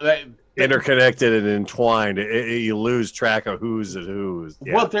interconnected and entwined. You lose track of who's and who's.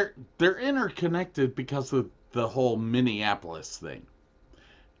 Yeah. Well, they're interconnected because of the whole Minneapolis thing,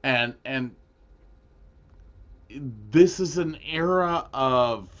 and this is an era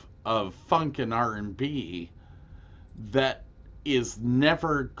of funk and R&B that is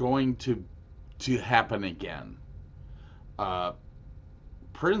never going to happen again.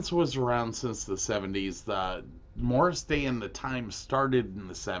 Prince was around since the 70s. Morris Day and the Time started in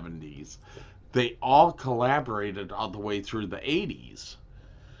the 70s. They all collaborated all the way through the 80s.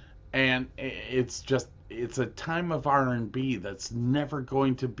 And it's a time of R&B that's never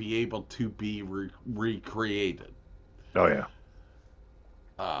going to be able to be recreated. Oh, yeah.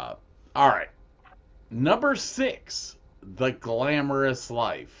 All right. Number 6, The Glamorous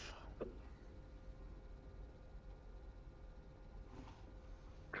Life.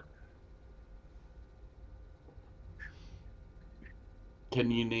 Can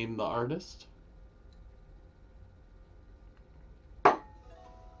you name the artist?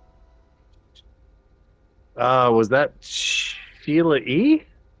 Was that Sheila E?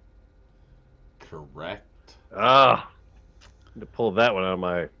 Correct. Ah, to pull that one out of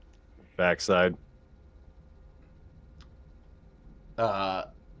my backside.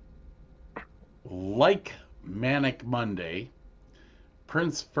 Like Manic Monday,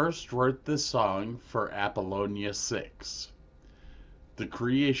 Prince first wrote this song for Apollonia 6. The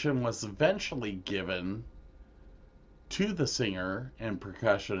creation was eventually given to the singer and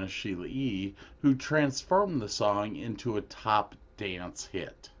percussionist Sheila E., who transformed the song into a top dance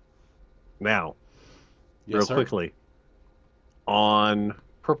hit. Now, Yes, real sir? quickly, on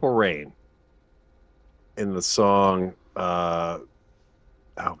Purple Rain, in the song,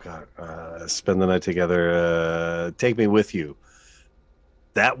 Spend the Night Together, Take Me With You,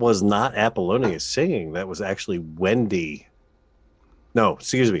 that was not Apollonia singing. That was actually Wendy. No,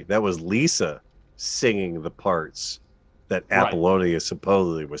 excuse me. That was Lisa singing the parts that Right. Apollonia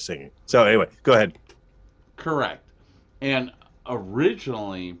supposedly was singing. So anyway, go ahead. Correct. And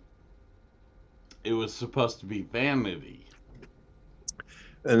originally, it was supposed to be Vanity.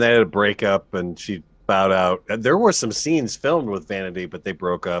 And they had a breakup, and she bowed out. There were some scenes filmed with Vanity, but they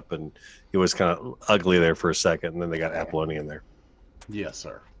broke up, and it was kind of ugly there for a second, and then they got Apollonia in there. Yes,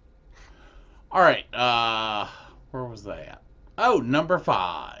 sir. All right. Where was that at? Oh, number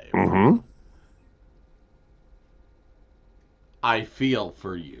 5. Mm-hmm. I Feel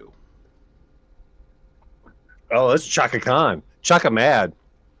For You. Oh, that's Chaka Khan. Chaka Mad.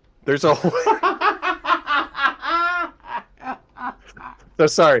 There's a So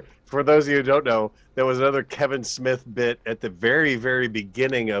sorry. For those of you who don't know, there was another Kevin Smith bit at the very, very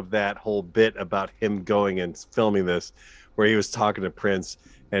beginning of that whole bit about him going and filming this, where he was talking to Prince,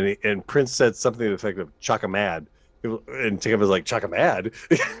 and Prince said something to the effect of Chaka Mad. And Tim was like, Chaka Mad?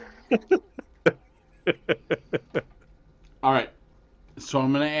 All right. So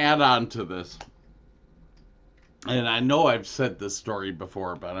I'm going to add on to this. And I know I've said this story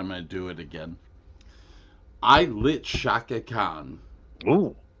before, but I'm going to do it again. I lit Shaka Khan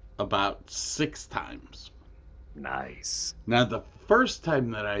Ooh. about 6 times. Nice. Now, the first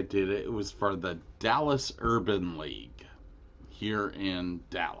time that I did it, it was for the Dallas Urban League here in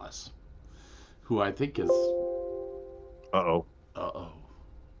Dallas, who I think is... Uh-oh. Uh-oh.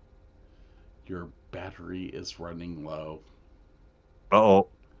 Your battery is running low. Uh-oh.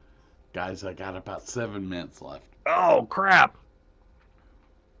 Guys, I got about 7 minutes left. Oh, crap.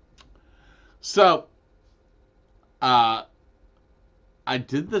 So, I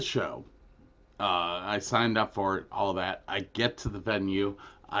did the show. I signed up for it, all that. I get to the venue.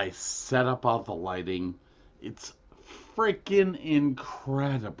 I set up all the lighting. It's freaking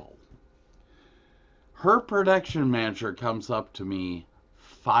incredible. Her production manager comes up to me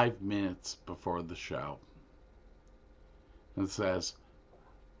 5 minutes before the show and says,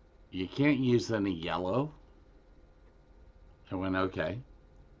 "You can't use any yellow." I went, "Okay."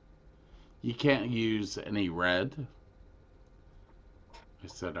 "You can't use any red." I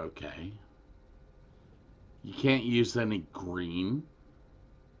said, "Okay." "You can't use any green."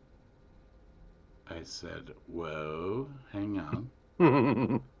 I said, "Whoa, hang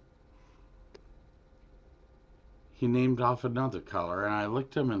on." He named off another color, and I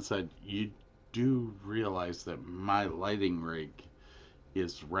looked at him and said, "You do realize that my lighting rig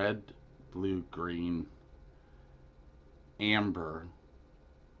is red, blue, green, amber,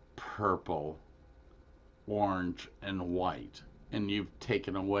 purple, orange, and white, and you've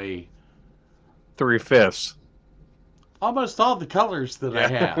taken away 3/5. almost all the colors that I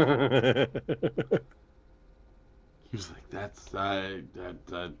have." He was like, "That's I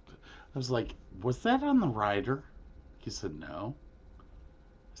was like, "Was that on the rider?" He said, "No." I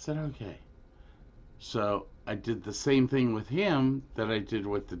said, "Okay." So I did the same thing with him that I did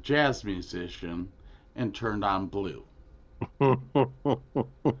with the jazz musician and turned on blue.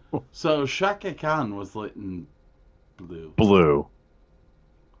 So Shaka Khan was lit in blue. Blue.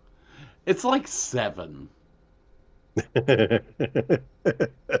 It's like 7.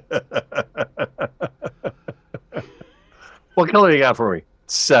 What color you got for me?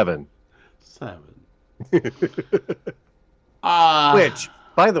 7. 7. Which,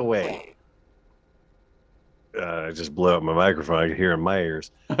 by the way, I just blew up my microphone. I could hear it in my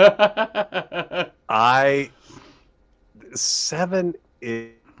ears. 7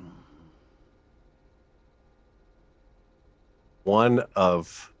 is one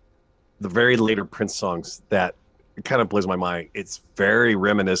of the very later Prince songs that kind of blows my mind. It's very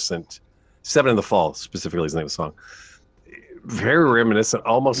reminiscent. 7 in the Fall, specifically, is the name of the song. Very reminiscent,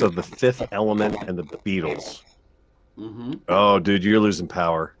 almost of The Fifth Element and the Beatles. Mm-hmm. Oh, dude, you're losing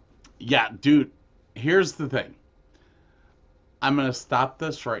power. Yeah, dude, here's the thing. I'm going to stop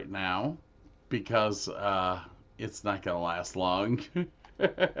this right now because it's not going to last long.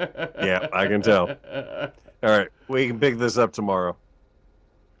 Yeah, I can tell. All right, we can pick this up tomorrow.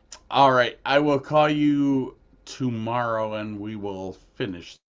 All right, I will call you tomorrow and we will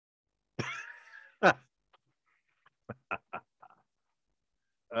finish.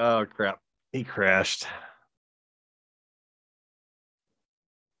 Oh, crap. He crashed.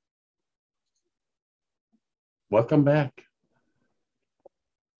 Welcome back.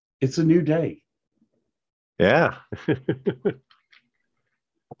 It's a new day. Yeah.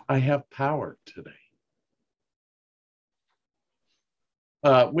 I have power today.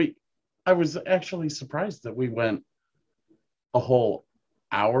 I was actually surprised that we went a whole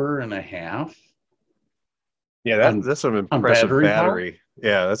hour and a half. Yeah, that's some impressive battery. Power?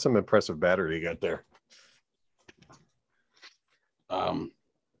 Yeah, that's some impressive battery you got there.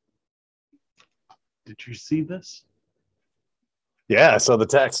 Did you see this? Yeah, I saw the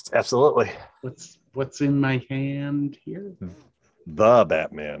text. Absolutely. What's in my hand here? The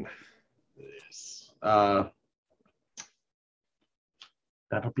Batman. Yes. That'll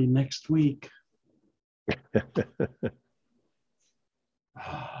be next week.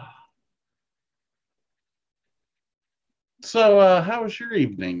 So, how was your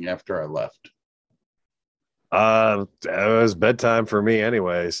evening after I left? It was bedtime for me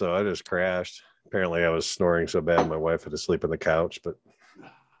anyway, so I just crashed. Apparently, I was snoring so bad my wife had to sleep on the couch, but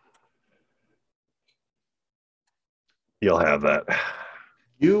you'll have that.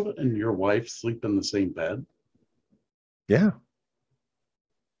 You and your wife sleep in the same bed? Yeah.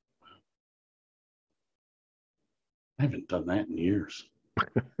 I haven't done that in years.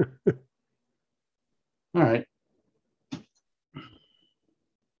 All right.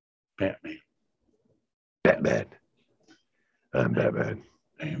 Batman. Batman. I'm Batman.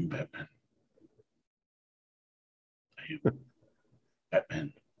 I am Batman. I am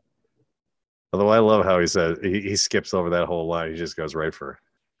Batman. Although I love how he says he skips over that whole line. He just goes right for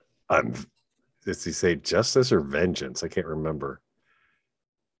does he say justice or vengeance? I can't remember.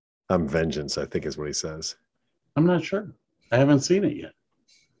 I'm vengeance, I think is what he says. I'm not sure. I haven't seen it yet.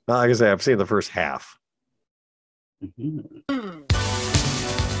 Like I say, I've seen the first half. Mhm.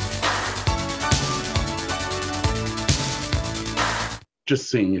 Just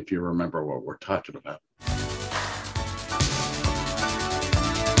seeing if you remember what we're talking about.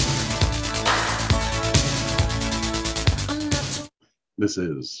 This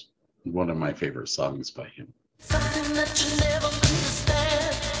is one of my favorite songs by him. Something that you never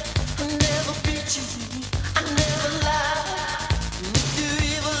understand. I never beat you. I never lie. And if you're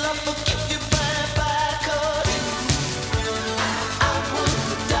evil, I'll forgive you by 'cause I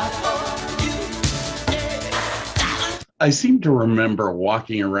would die for you. Yeah. I seem to remember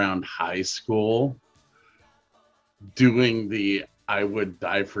walking around high school doing the "I would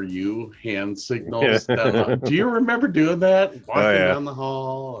die for you" hand signals. Do you remember doing that? Walking down the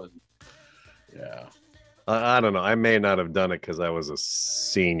hall. And, yeah. I don't know. I may not have done it because I was a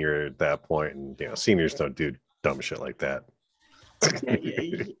senior at that point, and seniors don't do dumb shit like that.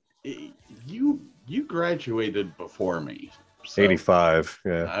 You graduated before me. So 85.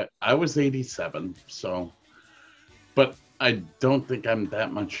 Yeah. I was 87. So, but I don't think I'm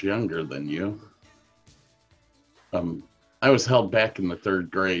that much younger than you. I was held back in the 3rd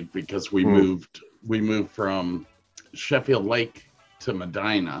grade because we moved from Sheffield Lake to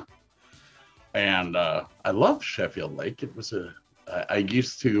Medina. And I love Sheffield Lake. It was I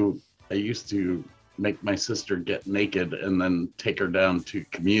used to make my sister get naked and then take her down to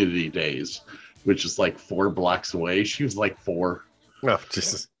community days, which is like 4 blocks away. She was like 4. Oh,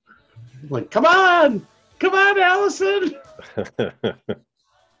 Jesus. Like, come on, Allison.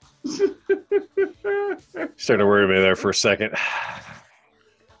 Started to worry me there for a second.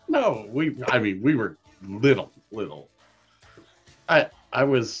 No, we were little. I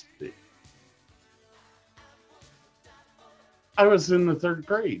was in the 3rd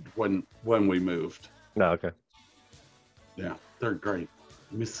grade when we moved. No, okay. Yeah, 3rd grade.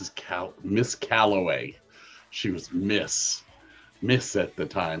 Miss Calloway. She was Miss at the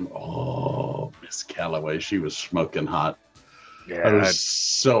time. Oh, Miss Calloway. She was smoking hot. Yeah, I was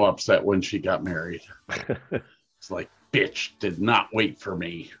so upset when she got married. It's like, bitch did not wait for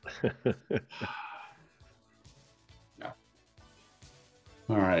me. No.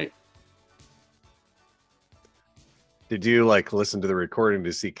 All right. Did you listen to the recording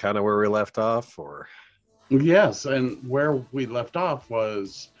to see kind of where we left off, or? Yes, and where we left off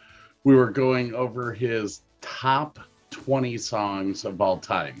was we were going over his top 20 songs of all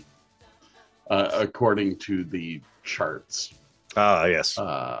time, according to the charts. Ah, yes.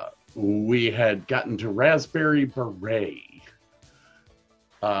 We had gotten to Raspberry Beret.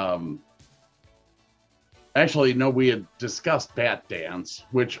 Actually, no, we had discussed Bat Dance,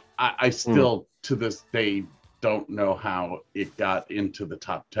 which I still, to this day, don't know how it got into the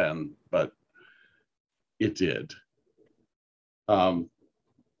top 10, but it did. The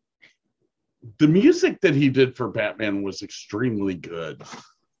music that he did for Batman was extremely good.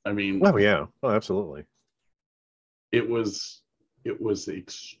 I mean, oh yeah, oh absolutely. It was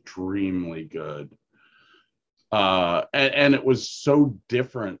extremely good, and it was so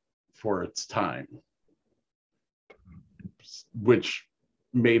different for its time, which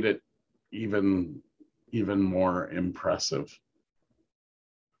made it even more impressive.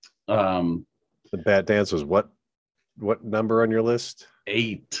 The Bat Dance was what number on your list?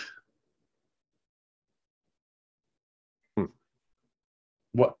 8.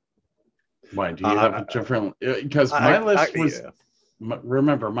 What? Why do you have a different? Because my list was.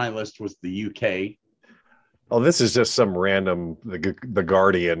 Remember, my list was the UK. Oh, this is just some random the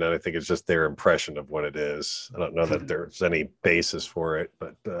Guardian, and I think it's just their impression of what it is. I don't know that there's any basis for it,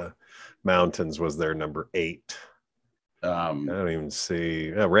 but Mountains was their number 8. I don't even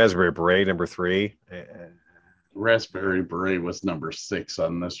see Raspberry Beret number 3. Raspberry Beret was number 6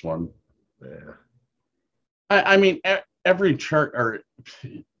 on this one. Yeah. I mean, every chart or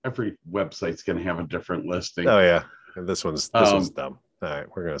every website's going to have a different listing. Oh yeah, and this one's dumb. All right,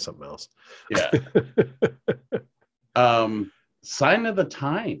 we're going to something else. Yeah. Sign of the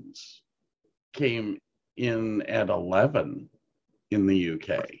Times came in at 11 in the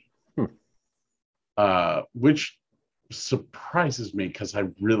UK, which surprises me because I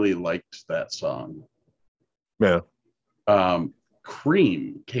really liked that song. Yeah.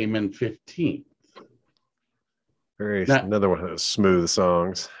 Cream came in 15th. Another one of those smooth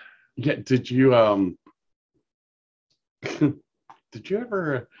songs. Yeah. Did you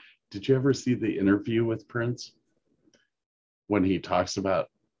ever see the interview with Prince when he talks about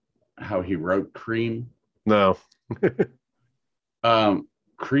how he wrote Cream? No.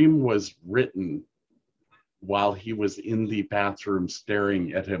 Cream was written while he was in the bathroom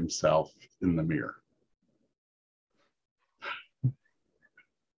staring at himself in the mirror.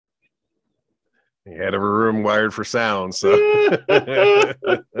 He had every room wired for sound, so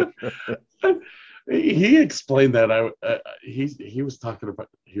he explained that. He was talking about.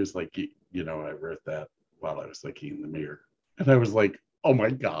 He was like, you know, I wrote that while I was looking in the mirror, and I was like, oh my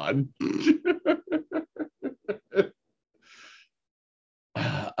god.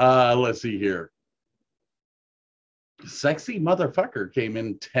 Let's see here. Sexy Motherfucker came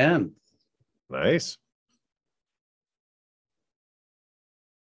in 10th. Nice.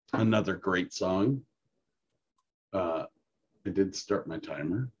 Another great song. I did start my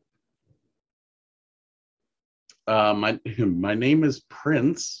timer. My Name is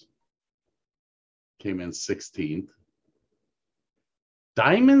Prince came in 16th.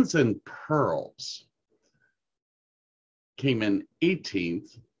 Diamonds and Pearls came in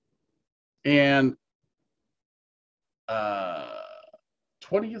 18th. And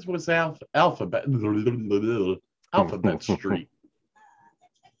 20th was Alphabet Street.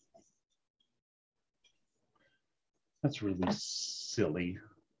 That's really silly.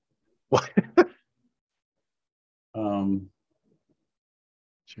 What? Your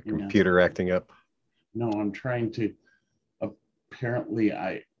computer acting up. No, I'm trying to. Apparently,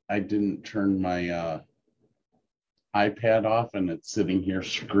 I didn't turn my iPad off, and it's sitting here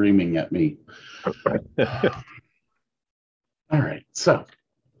screaming at me. All right, so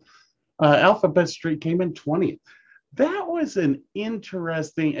Alphabet Street came in 20th. That was an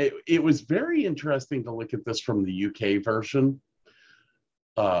interesting. It was very interesting to look at this from the UK version.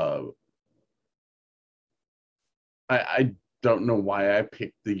 I don't know why I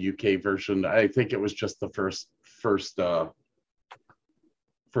picked the UK version. I think it was just the first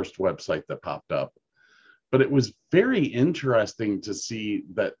website that popped up. But it was very interesting to see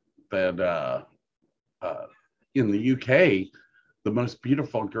that in the UK, the most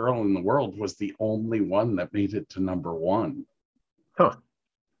beautiful girl in the world was the only one that made it to number one. Huh.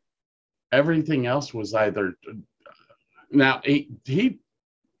 Everything else was either. Now he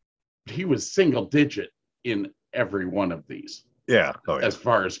was single digit in every one of these. Yeah. Oh, yeah. As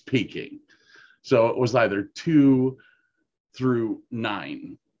far as peaking, so it was either 2 through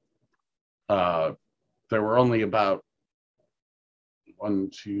 9. There were only about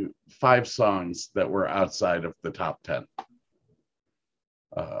 5 songs that were outside of the top 10.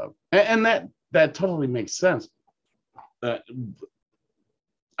 And that totally makes sense. I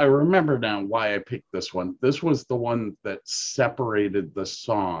remember now why I picked this one. This was the one that separated the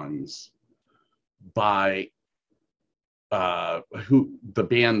songs by the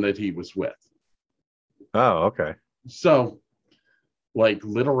band that he was with. Oh, okay. So, like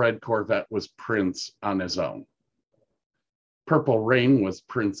Little Red Corvette was Prince on his own. Purple Rain was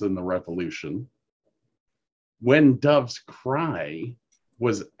Prince and the Revolution. When Doves Cry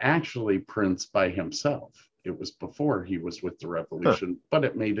was actually Prince by himself. It was before he was with the Revolution, but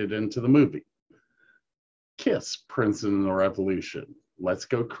it made it into the movie. Kiss, Prince and the Revolution. Let's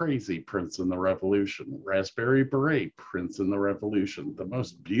Go Crazy, Prince and the Revolution. Raspberry Beret, Prince and the Revolution. The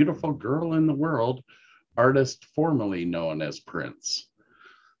Most Beautiful Girl in the World, artist formerly known as Prince.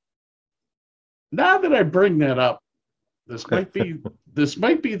 Now that I bring that up, this might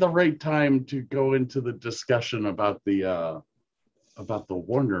be the right time to go into the discussion about the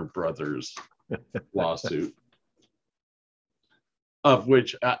Warner Brothers lawsuit, of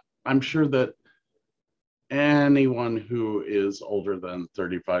which I'm sure that anyone who is older than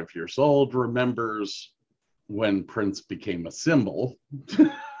 35 years old remembers when Prince became a symbol.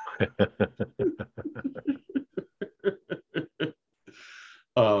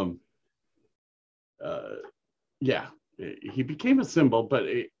 Yeah, he became a symbol, but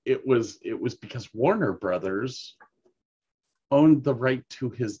it was because Warner Brothers owned the right to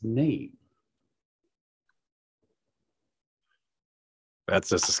his name. That's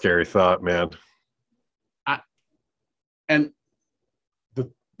just a scary thought, man. And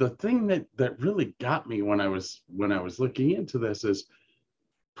the thing that really got me when I was looking into this is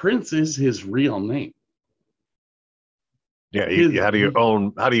Prince is his real name. Yeah, how do you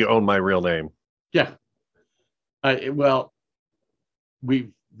own my real name? Yeah. Well,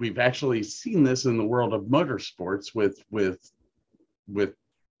 we've actually seen this in the world of motorsports with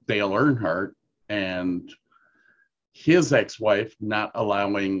Dale Earnhardt and his ex-wife not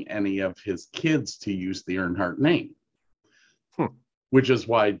allowing any of his kids to use the Earnhardt name, which is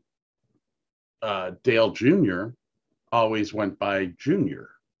why Dale Jr. always went by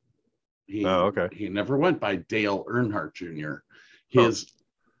Junior. He never went by Dale Earnhardt Jr.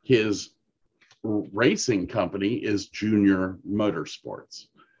 His racing company is Junior Motorsports,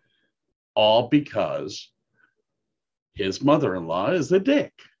 all because his mother-in-law is a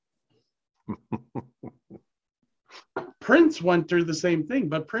dick. Prince went through the same thing,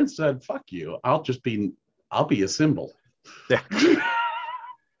 but Prince said, "Fuck you. I'll be a symbol." Yeah.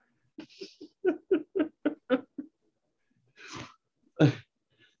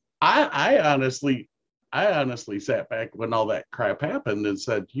 I honestly sat back when all that crap happened and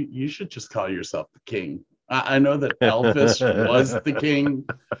said, you should just call yourself the king. I know that Elvis was the king,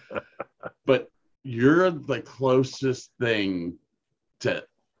 but you're the closest thing to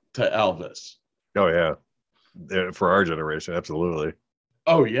Elvis. Oh yeah. For our generation, absolutely.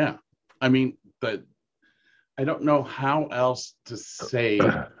 Oh yeah. I mean, I don't know how else to say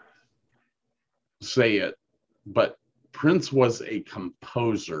it, but Prince was a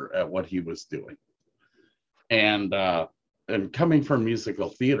composer at what he was doing. And coming from musical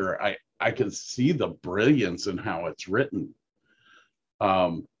theater, I can see the brilliance in how it's written.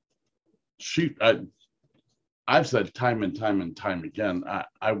 I've said time and time again,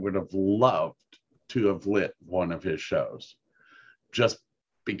 I would have loved to have lit one of his shows just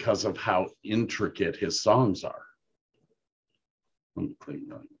because of how intricate his songs are. Let me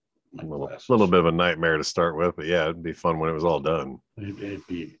clean my glasses. A little bit of a nightmare to start with, but yeah, it'd be fun when it was all done. It'd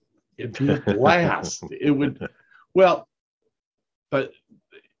be a blast. It would, well, but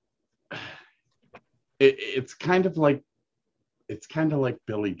it's kind of like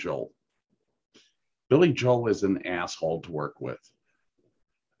Billy Joel. Billy Joel is an asshole to work with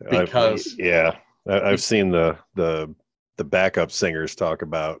because I've seen the backup singers talk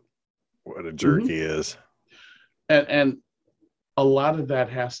about what a jerk he is, and a lot of that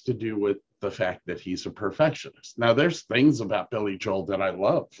has to do with the fact that he's a perfectionist. Now, there's things about Billy Joel that I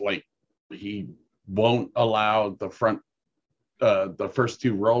love, like he won't allow the first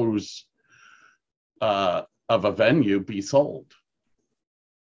two rows of a venue be sold.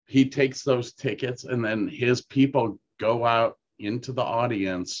 He takes those tickets and then his people go out into the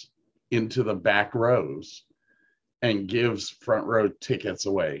audience, into the back rows, and gives front row tickets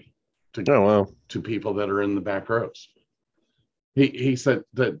away to people that are in the back rows. He said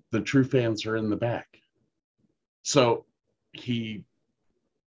that the true fans are in the back. So he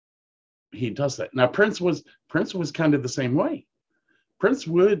does that. Now Prince was kind of the same way. Prince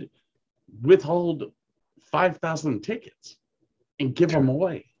would withhold 5,000 tickets and give them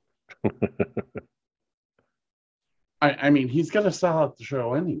away. I mean, he's gonna sell out the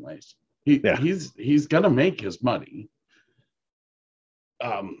show anyways. He's gonna make his money.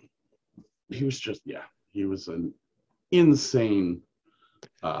 He was an insane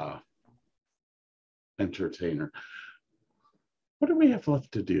entertainer. What do we have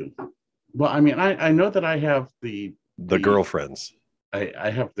left to do? Well, I mean, I know that I have the girlfriends. I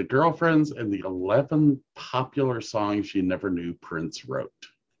have the girlfriends and the 11 popular songs you never knew Prince wrote.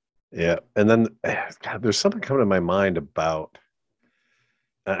 Yeah, and then God, there's something coming to my mind about,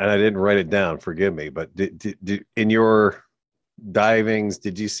 and I didn't write it down. Forgive me, but did in your divings,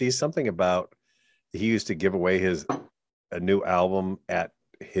 did you see something about he used to give away a new album at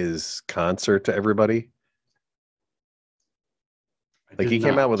his concert to everybody? Like he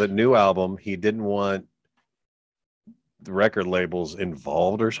came out with a new album. He didn't want the record labels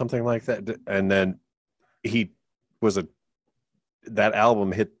involved or something like that. And then that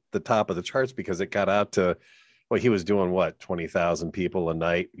album hit the top of the charts because it got out to, he was doing 20,000 people a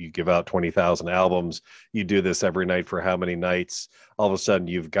night. You give out 20,000 albums. You do this every night for how many nights? All of a sudden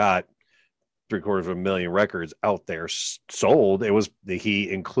you've got 750,000 records out there sold. He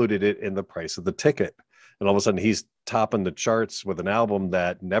included it in the price of the ticket. And all of a sudden he's topping the charts with an album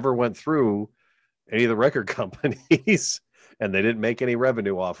that never went through any of the record companies, and they didn't make any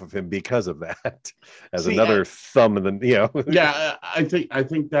revenue off of him because of that. Another thumb in the, Yeah, I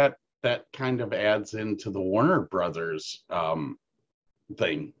think that kind of adds into the Warner Brothers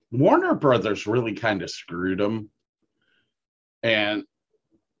thing. Warner Brothers really kind of screwed him. And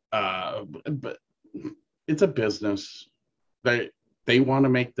but it's a business. They want to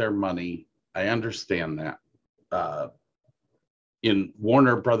make their money. I understand that. In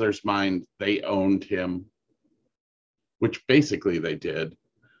Warner Brothers' mind, they owned him, which basically they did.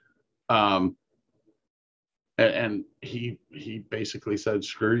 And he basically said,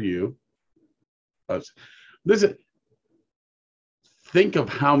 "Screw you." Think of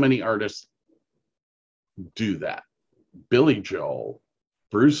how many artists do that. Billy Joel,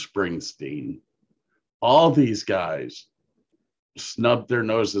 Bruce Springsteen, all these guys snub their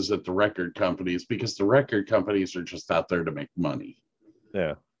noses at the record companies because the record companies are just out there to make money.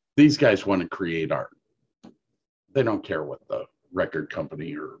 Yeah. These guys want to create art. They don't care what the record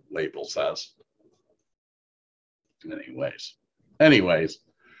company or label says. Anyways.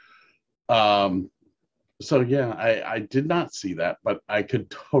 So yeah, I did not see that, but I could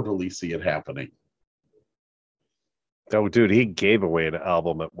totally see it happening. Oh, dude, he gave away an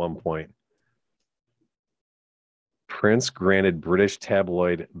album at one point. Prince granted British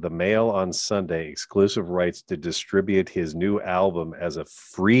tabloid The Mail on Sunday exclusive rights to distribute his new album as a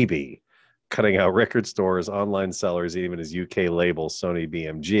freebie, cutting out record stores, online sellers, even his UK label, Sony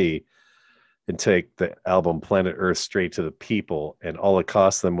BMG, and take the album Planet Earth straight to the people. And all it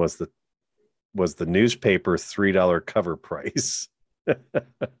cost them was the newspaper $3 cover price.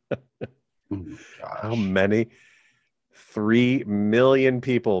 How many? 3 million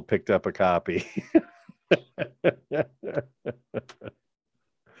people picked up a copy.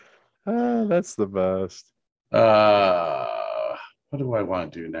 That's the best. What do I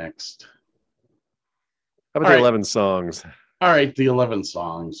want to do next? How about the 11 songs? All right, the 11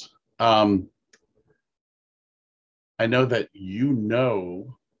 songs. I know that you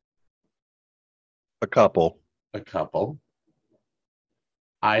know a couple.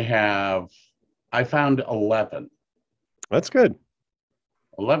 I found 11. That's good.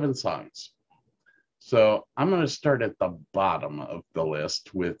 11 songs. So I'm going to start at the bottom of the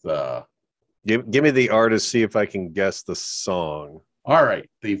list with give me the artist, see if I can guess the song. All right,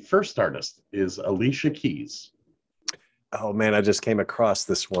 the first artist is Alicia Keys. Oh man, I just came across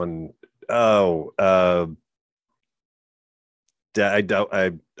this one. I don't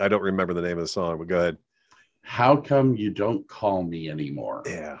remember the name of the song, but go ahead. How Come You Don't Call Me Anymore?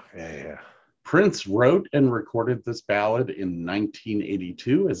 Yeah. Prince wrote and recorded this ballad in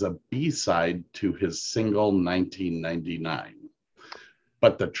 1982 as a B-side to his single 1999.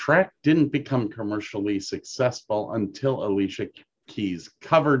 But the track didn't become commercially successful until Alicia Keys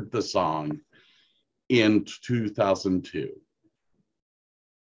covered the song in 2002.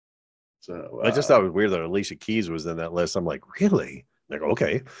 So I just thought it was weird that Alicia Keys was in that list. I'm like, really? Like,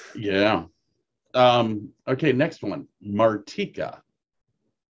 okay. Yeah. Okay, next one. Martika.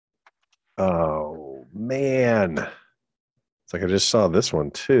 Oh man. It's like I just saw this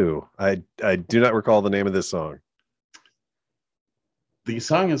one too. I do not recall the name of this song. The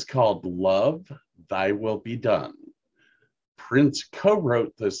song is called Love, Thy Will Be Done. Prince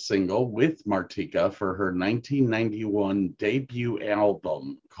co-wrote this single with Martika for her 1991 debut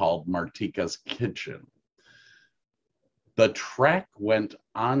album called Martika's Kitchen. The track went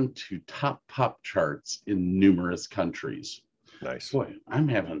on to top pop charts in numerous countries. Nice. Boy, I'm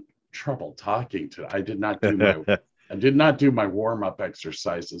having trouble talking today. I did not do my warm-up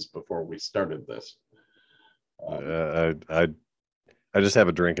exercises before we started this. I just have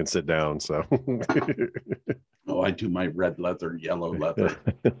a drink and sit down. So, I do my red leather, yellow leather.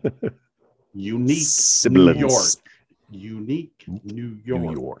 Unique Sibilance. New York. Unique New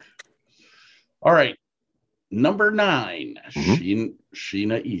York. All right. Number 9,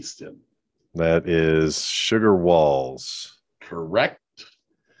 Sheena Easton. That is Sugar Walls. Correct.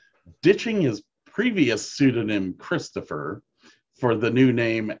 Ditching his previous pseudonym Christopher for the new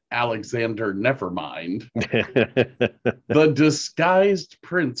name Alexander Nevermind, the disguised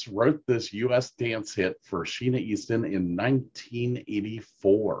Prince wrote this U.S. dance hit for Sheena Easton in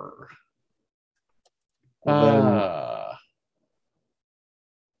 1984.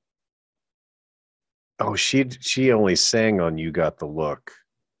 She only sang on You Got the Look,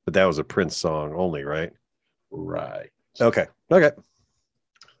 but that was a Prince song only, right? Right. Okay.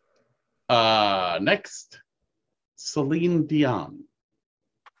 Next, Celine Dion.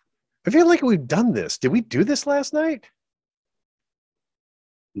 I feel like we've done this. Did we do this last night?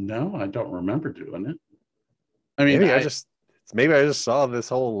 No, I don't remember doing it. I mean, maybe I just saw this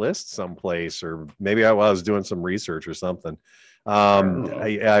whole list someplace, or maybe I was doing some research or something.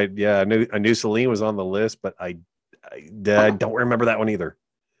 I knew Celine was on the list, but I don't remember that one either.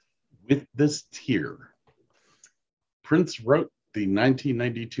 With this tier, Prince wrote the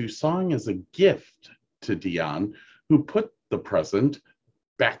 1992 song as a gift to Dion, who put the present,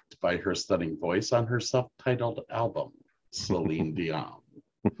 backed by her stunning voice, on her self-titled album, Celine Dion.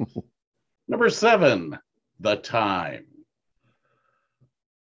 Number 7, The Time.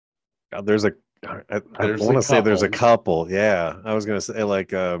 There's a I want to say there's a couple. Yeah, I was gonna say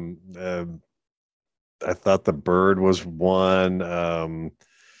like I thought The Bird was one. I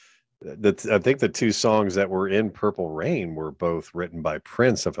think the 2 songs that were in Purple Rain were both written by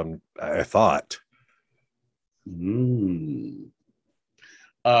Prince. I thought. The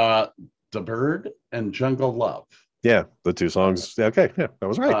Bird and Jungle Love. Yeah, the 2 songs. Okay, yeah, that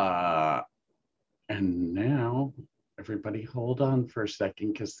was right. And now everybody hold on for a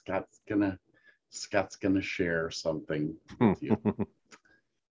second, because Scott's gonna share something with you.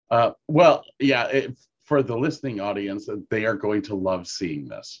 For the listening audience, they are going to love seeing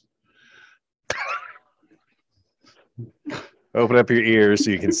this. Open up your ears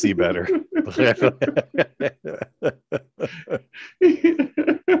so you can see better. Let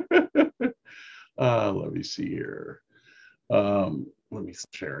me see here. Let me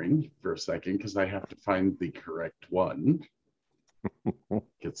sharing for a second because I have to find the correct one.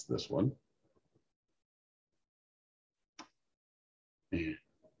 It's this one. Yeah.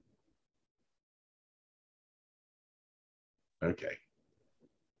 Okay.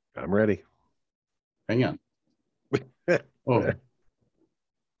 I'm ready. Hang on. Oh,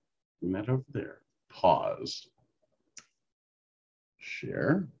 that over there. Pause.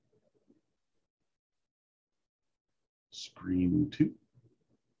 Share. Screen 2.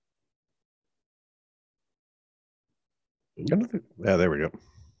 Yeah, there we go.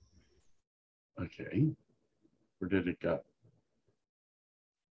 Okay. Where did it go?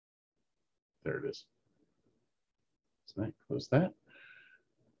 There it is. So I close that.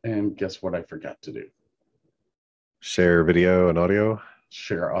 And guess what I forgot to do? Share video and audio.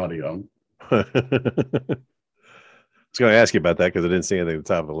 Share audio. I was going to ask you about that because I didn't see anything at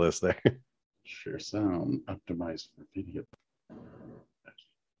the top of the list there. Share sound. Optimize for video.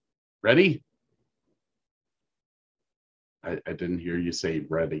 Ready? I didn't hear you say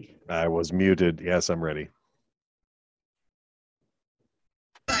ready. I was muted. Yes, I'm ready.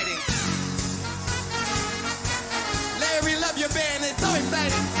 Larry, love your band. It's so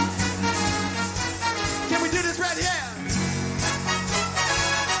exciting. Can we do this right here?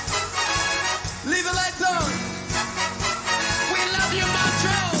 Leave the lights on. We love you,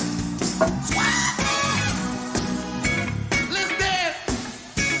 Montreux. Let's dance.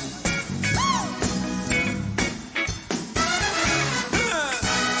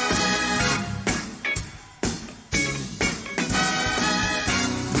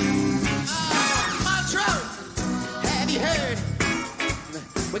 Montreux, have you heard?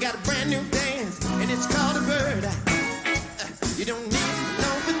 We got a brand new dance, and it's called a bird. You don't need no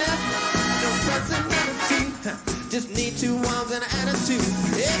finesse, no personality. Just need two arms and an attitude.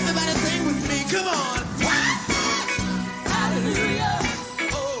 Everybody sing with me, come on. Hallelujah.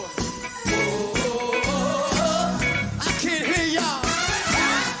 Oh, oh, oh, oh, oh. I can't hear y'all.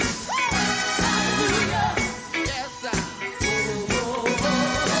 Hallelujah. Yes, sir. Oh, oh, oh,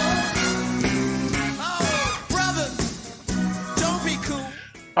 oh. Oh, brothers, don't be cool.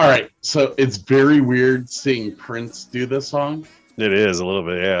 All right. So it's very weird seeing Prince do this song. It is a little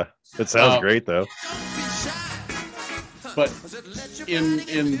bit, yeah. It sounds great though. But in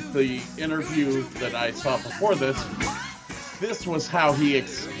the interview that I saw before this was how he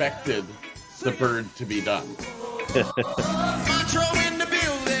expected the bird to be done. Montreux in the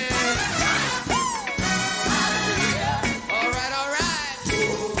building. All right, all right.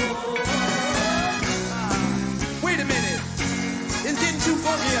 Wait a minute. It's getting too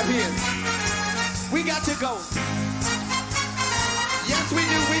funky up here. We got to go. Yes, we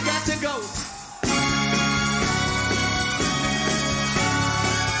do. We got to go.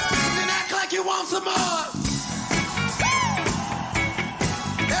 Then act like you want some more.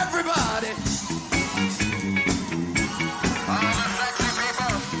 Everybody. All the sexy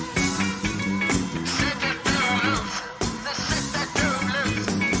people. Shake it down loose. Let's shake that groove loose.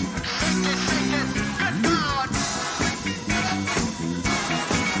 Shake it, good Lord.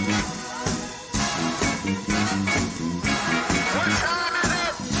 What time is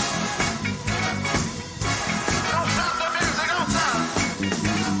it? Don't stop the music, don't stop.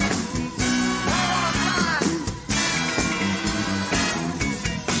 One more time.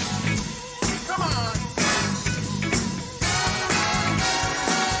 Come on.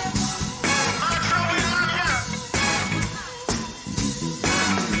 Montreux, we love ya.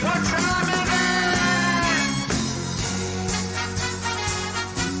 What time is it?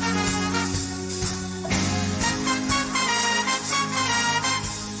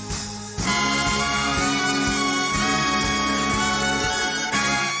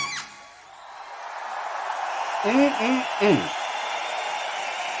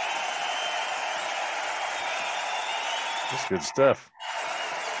 That's good stuff.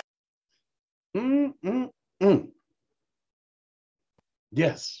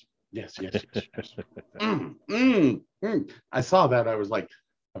 Yes. Yes. I saw that. I was like,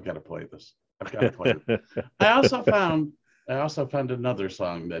 I've got to play this. I've got to play it. I also found another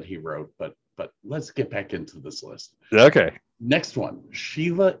song that he wrote, but let's get back into this list. Okay. Next one,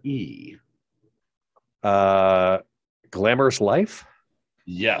 Sheila E. Glamorous Life?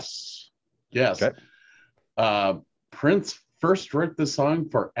 Yes. Yes. Okay. Prince first wrote the song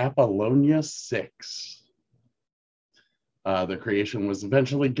for Apollonia 6. The creation was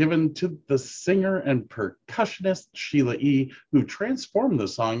eventually given to the singer and percussionist Sheila E., who transformed the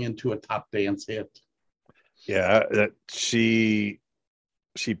song into a top dance hit. Yeah, she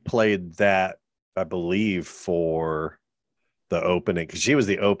played that, I believe, for the opening, because she was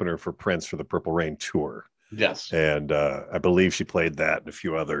the opener for Prince for the Purple Rain tour. Yes. And I believe she played that and a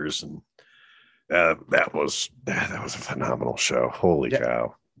few others, and that was a phenomenal show. Holy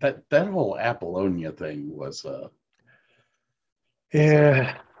cow! That whole Apollonia thing was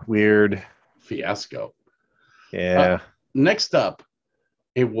weird fiasco. Yeah. Next up,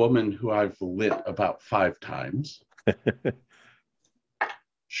 a woman who I've lit about 5 times.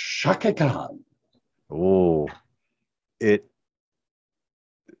 Chaka Khan. Oh, is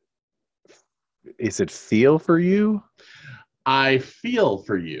it Feel for You? I Feel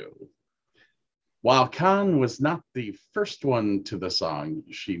for You. While Khan was not the first one to the song,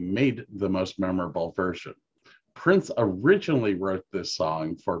 she made the most memorable version. Prince originally wrote this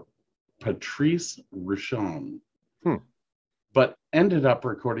song for Patrice Rushen, but ended up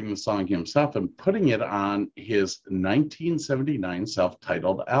recording the song himself and putting it on his 1979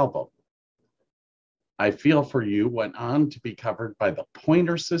 self-titled album. I Feel for You went on to be covered by the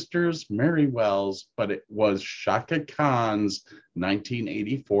Pointer Sisters, Mary Wells, but it was Chaka Khan's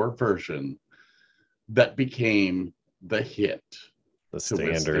 1984 version that became the hit, the to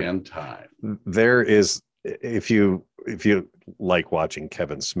standard. withstand time. There is, if you like watching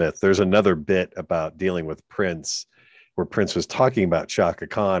Kevin Smith, there's another bit about dealing with Prince, where Prince was talking about Chaka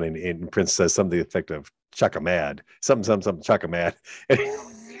Khan, and Prince says something to the effect of Chaka Mad, something Chaka Mad.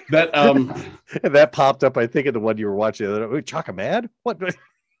 That popped up, I think, in the one you were watching the other day. Chaka Mad? What?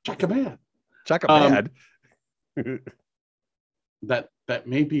 Chaka Mad. Chaka Mad. That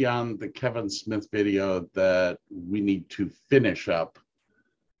may be on the Kevin Smith video that we need to finish up.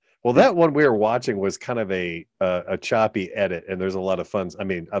 Well, that one we were watching was kind of a choppy edit, and there's a lot of fun. I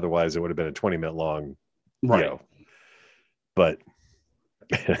mean, otherwise it would have been a 20-minute long, right? But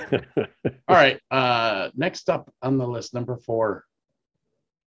all right. Next up on the list, number 4,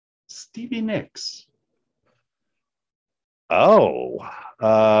 Stevie Nicks.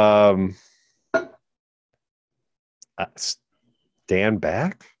 Stand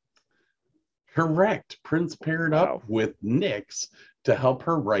Back? Correct. Prince paired up with Nicks to help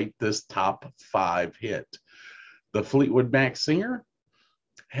her write this top 5 hit. The Fleetwood Mac singer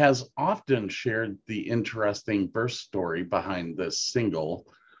has often shared the interesting birth story behind this single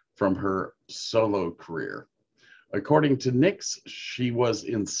from her solo career. According to Nicks, she was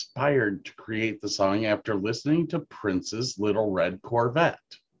inspired to create the song after listening to Prince's Little Red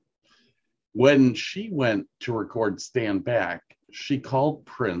Corvette. When she went to record Stand Back, she called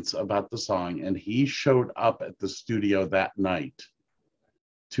Prince about the song, and he showed up at the studio that night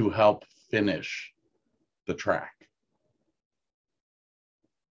to help finish the track.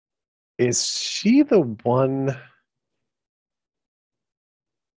 Is she the one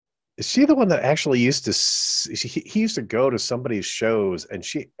that actually used to? He used to go to somebody's shows, and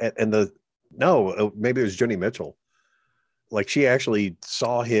maybe it was Joni Mitchell. Like, she actually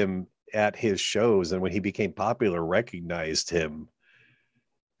saw him at his shows, and when he became popular, recognized him,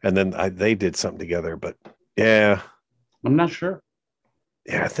 and then they did something together. But yeah, I'm not sure.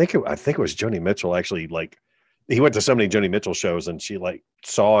 Yeah, I think it was Joni Mitchell actually. Like, he went to so many Joni Mitchell shows, and she like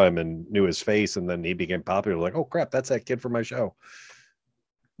saw him and knew his face, and then he became popular. Like, oh crap, that's that kid from my show.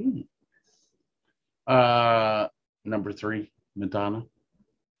 Number 3, Madonna.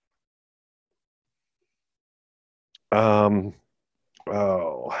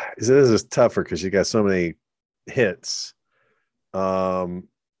 This is tougher because you got so many hits.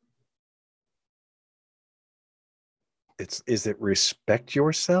 Is it Respect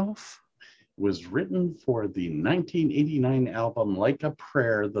Yourself? Was written for the 1989 album Like a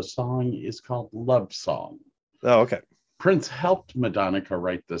Prayer. The song is called Love Song. Oh, okay. Prince helped Madonna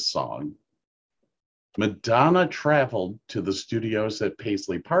write this song. Madonna traveled to the studios at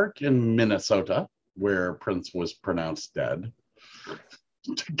Paisley Park in Minnesota, where Prince was pronounced dead,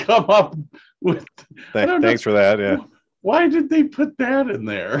 to come up with... Thanks for that, yeah. Why did they put that in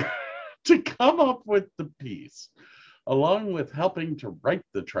there? To come up with the piece. Along with helping to write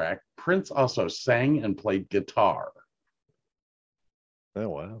the track, Prince also sang and played guitar. Oh,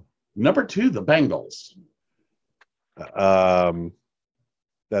 wow. Number 2, the Bangles. That's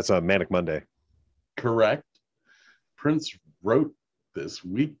a Manic Monday. Correct. Prince wrote this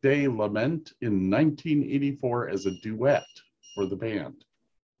weekday lament in 1984 as a duet for the band.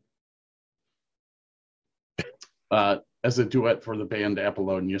 As a duet for the band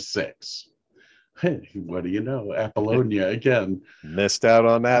Apollonia 6. Hey, what do you know? Apollonia again. Missed out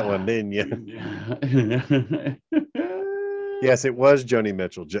on that one, didn't you? Yes, it was Joni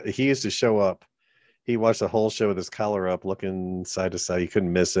Mitchell. He used to show up He watched the whole show with his collar up, looking side to side. You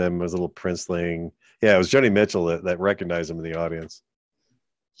couldn't miss him. It was a little Prince thing. Yeah, it was Joni Mitchell that recognized him in the audience.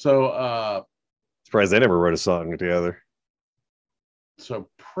 So, surprised they never wrote a song together. So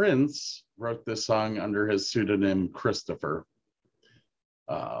Prince wrote this song under his pseudonym Christopher.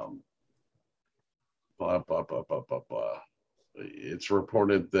 It's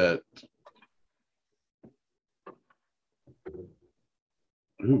reported that.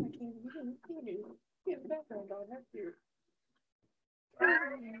 Ooh.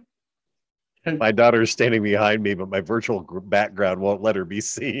 My daughter is standing behind me, but my virtual background won't let her be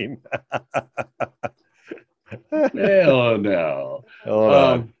seen. Hell no. Hold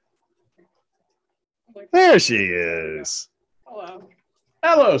on. There she is.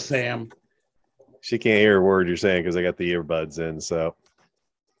 Hello, Sam. She can't hear a word you're saying because I got the earbuds in. So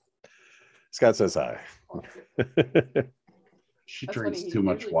Scott says hi. She drinks too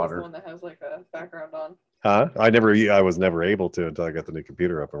much water. The one that has like a background on. Huh? I was never able to until I got the new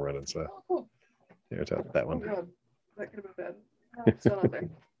computer up and running. So cool. Here, that one. Oh, God. That could have been bad. It's not on there.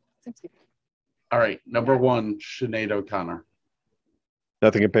 All right, number one, Sinead O'Connor.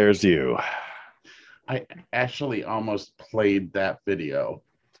 Nothing compares to you. I actually almost played that video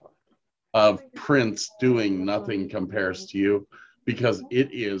of Prince doing Nothing Compares to You because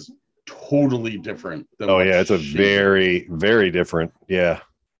it is totally different than it's a very, very different. Yeah.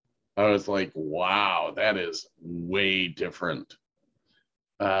 I was like, wow, that is way different.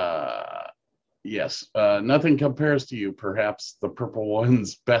 Yes, Nothing Compares to You, perhaps the Purple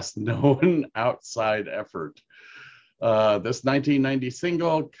One's best known outside effort. This 1990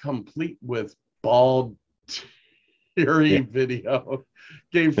 single, complete with bald, teary video,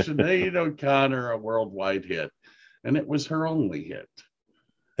 gave Sinead O'Connor a worldwide hit, and it was her only hit.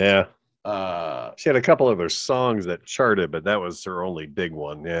 Yeah. She had a couple of her songs that charted, but that was her only big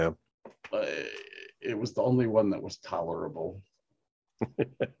one. Yeah. It was the only one that was tolerable.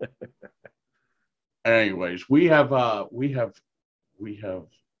 Anyways, we have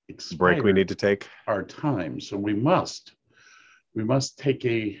break we need to take our time, so we must take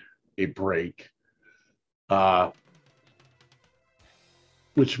a break,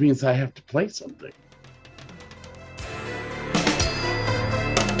 which means I have to play something.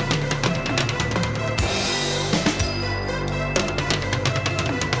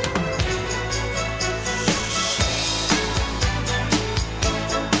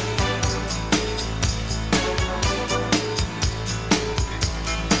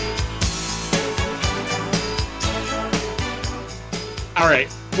 All right,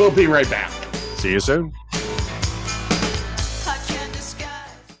 we'll be right back. See you soon.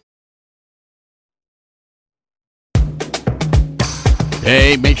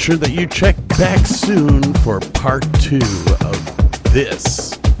 Hey, make sure that you check back soon for part 2 of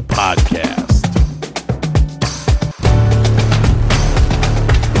this podcast.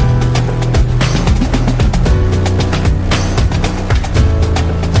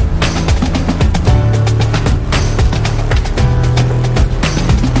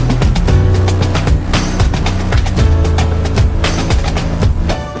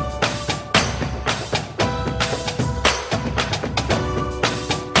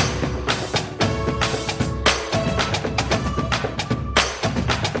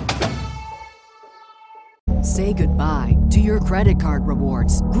 Say goodbye to your credit card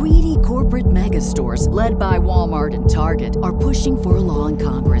rewards. Greedy corporate mega stores, led by Walmart and Target, are pushing for a law in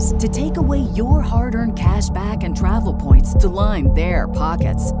Congress to take away your hard-earned cash back and travel points to line their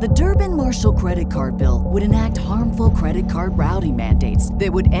pockets. The Durbin-Marshall credit card bill would enact harmful credit card routing mandates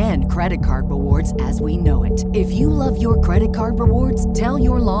that would end credit card rewards as we know it. If you love your credit card rewards, tell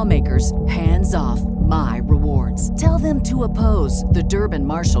your lawmakers, hands off my rewards. Tell them to oppose the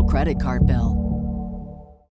Durbin-Marshall credit card bill.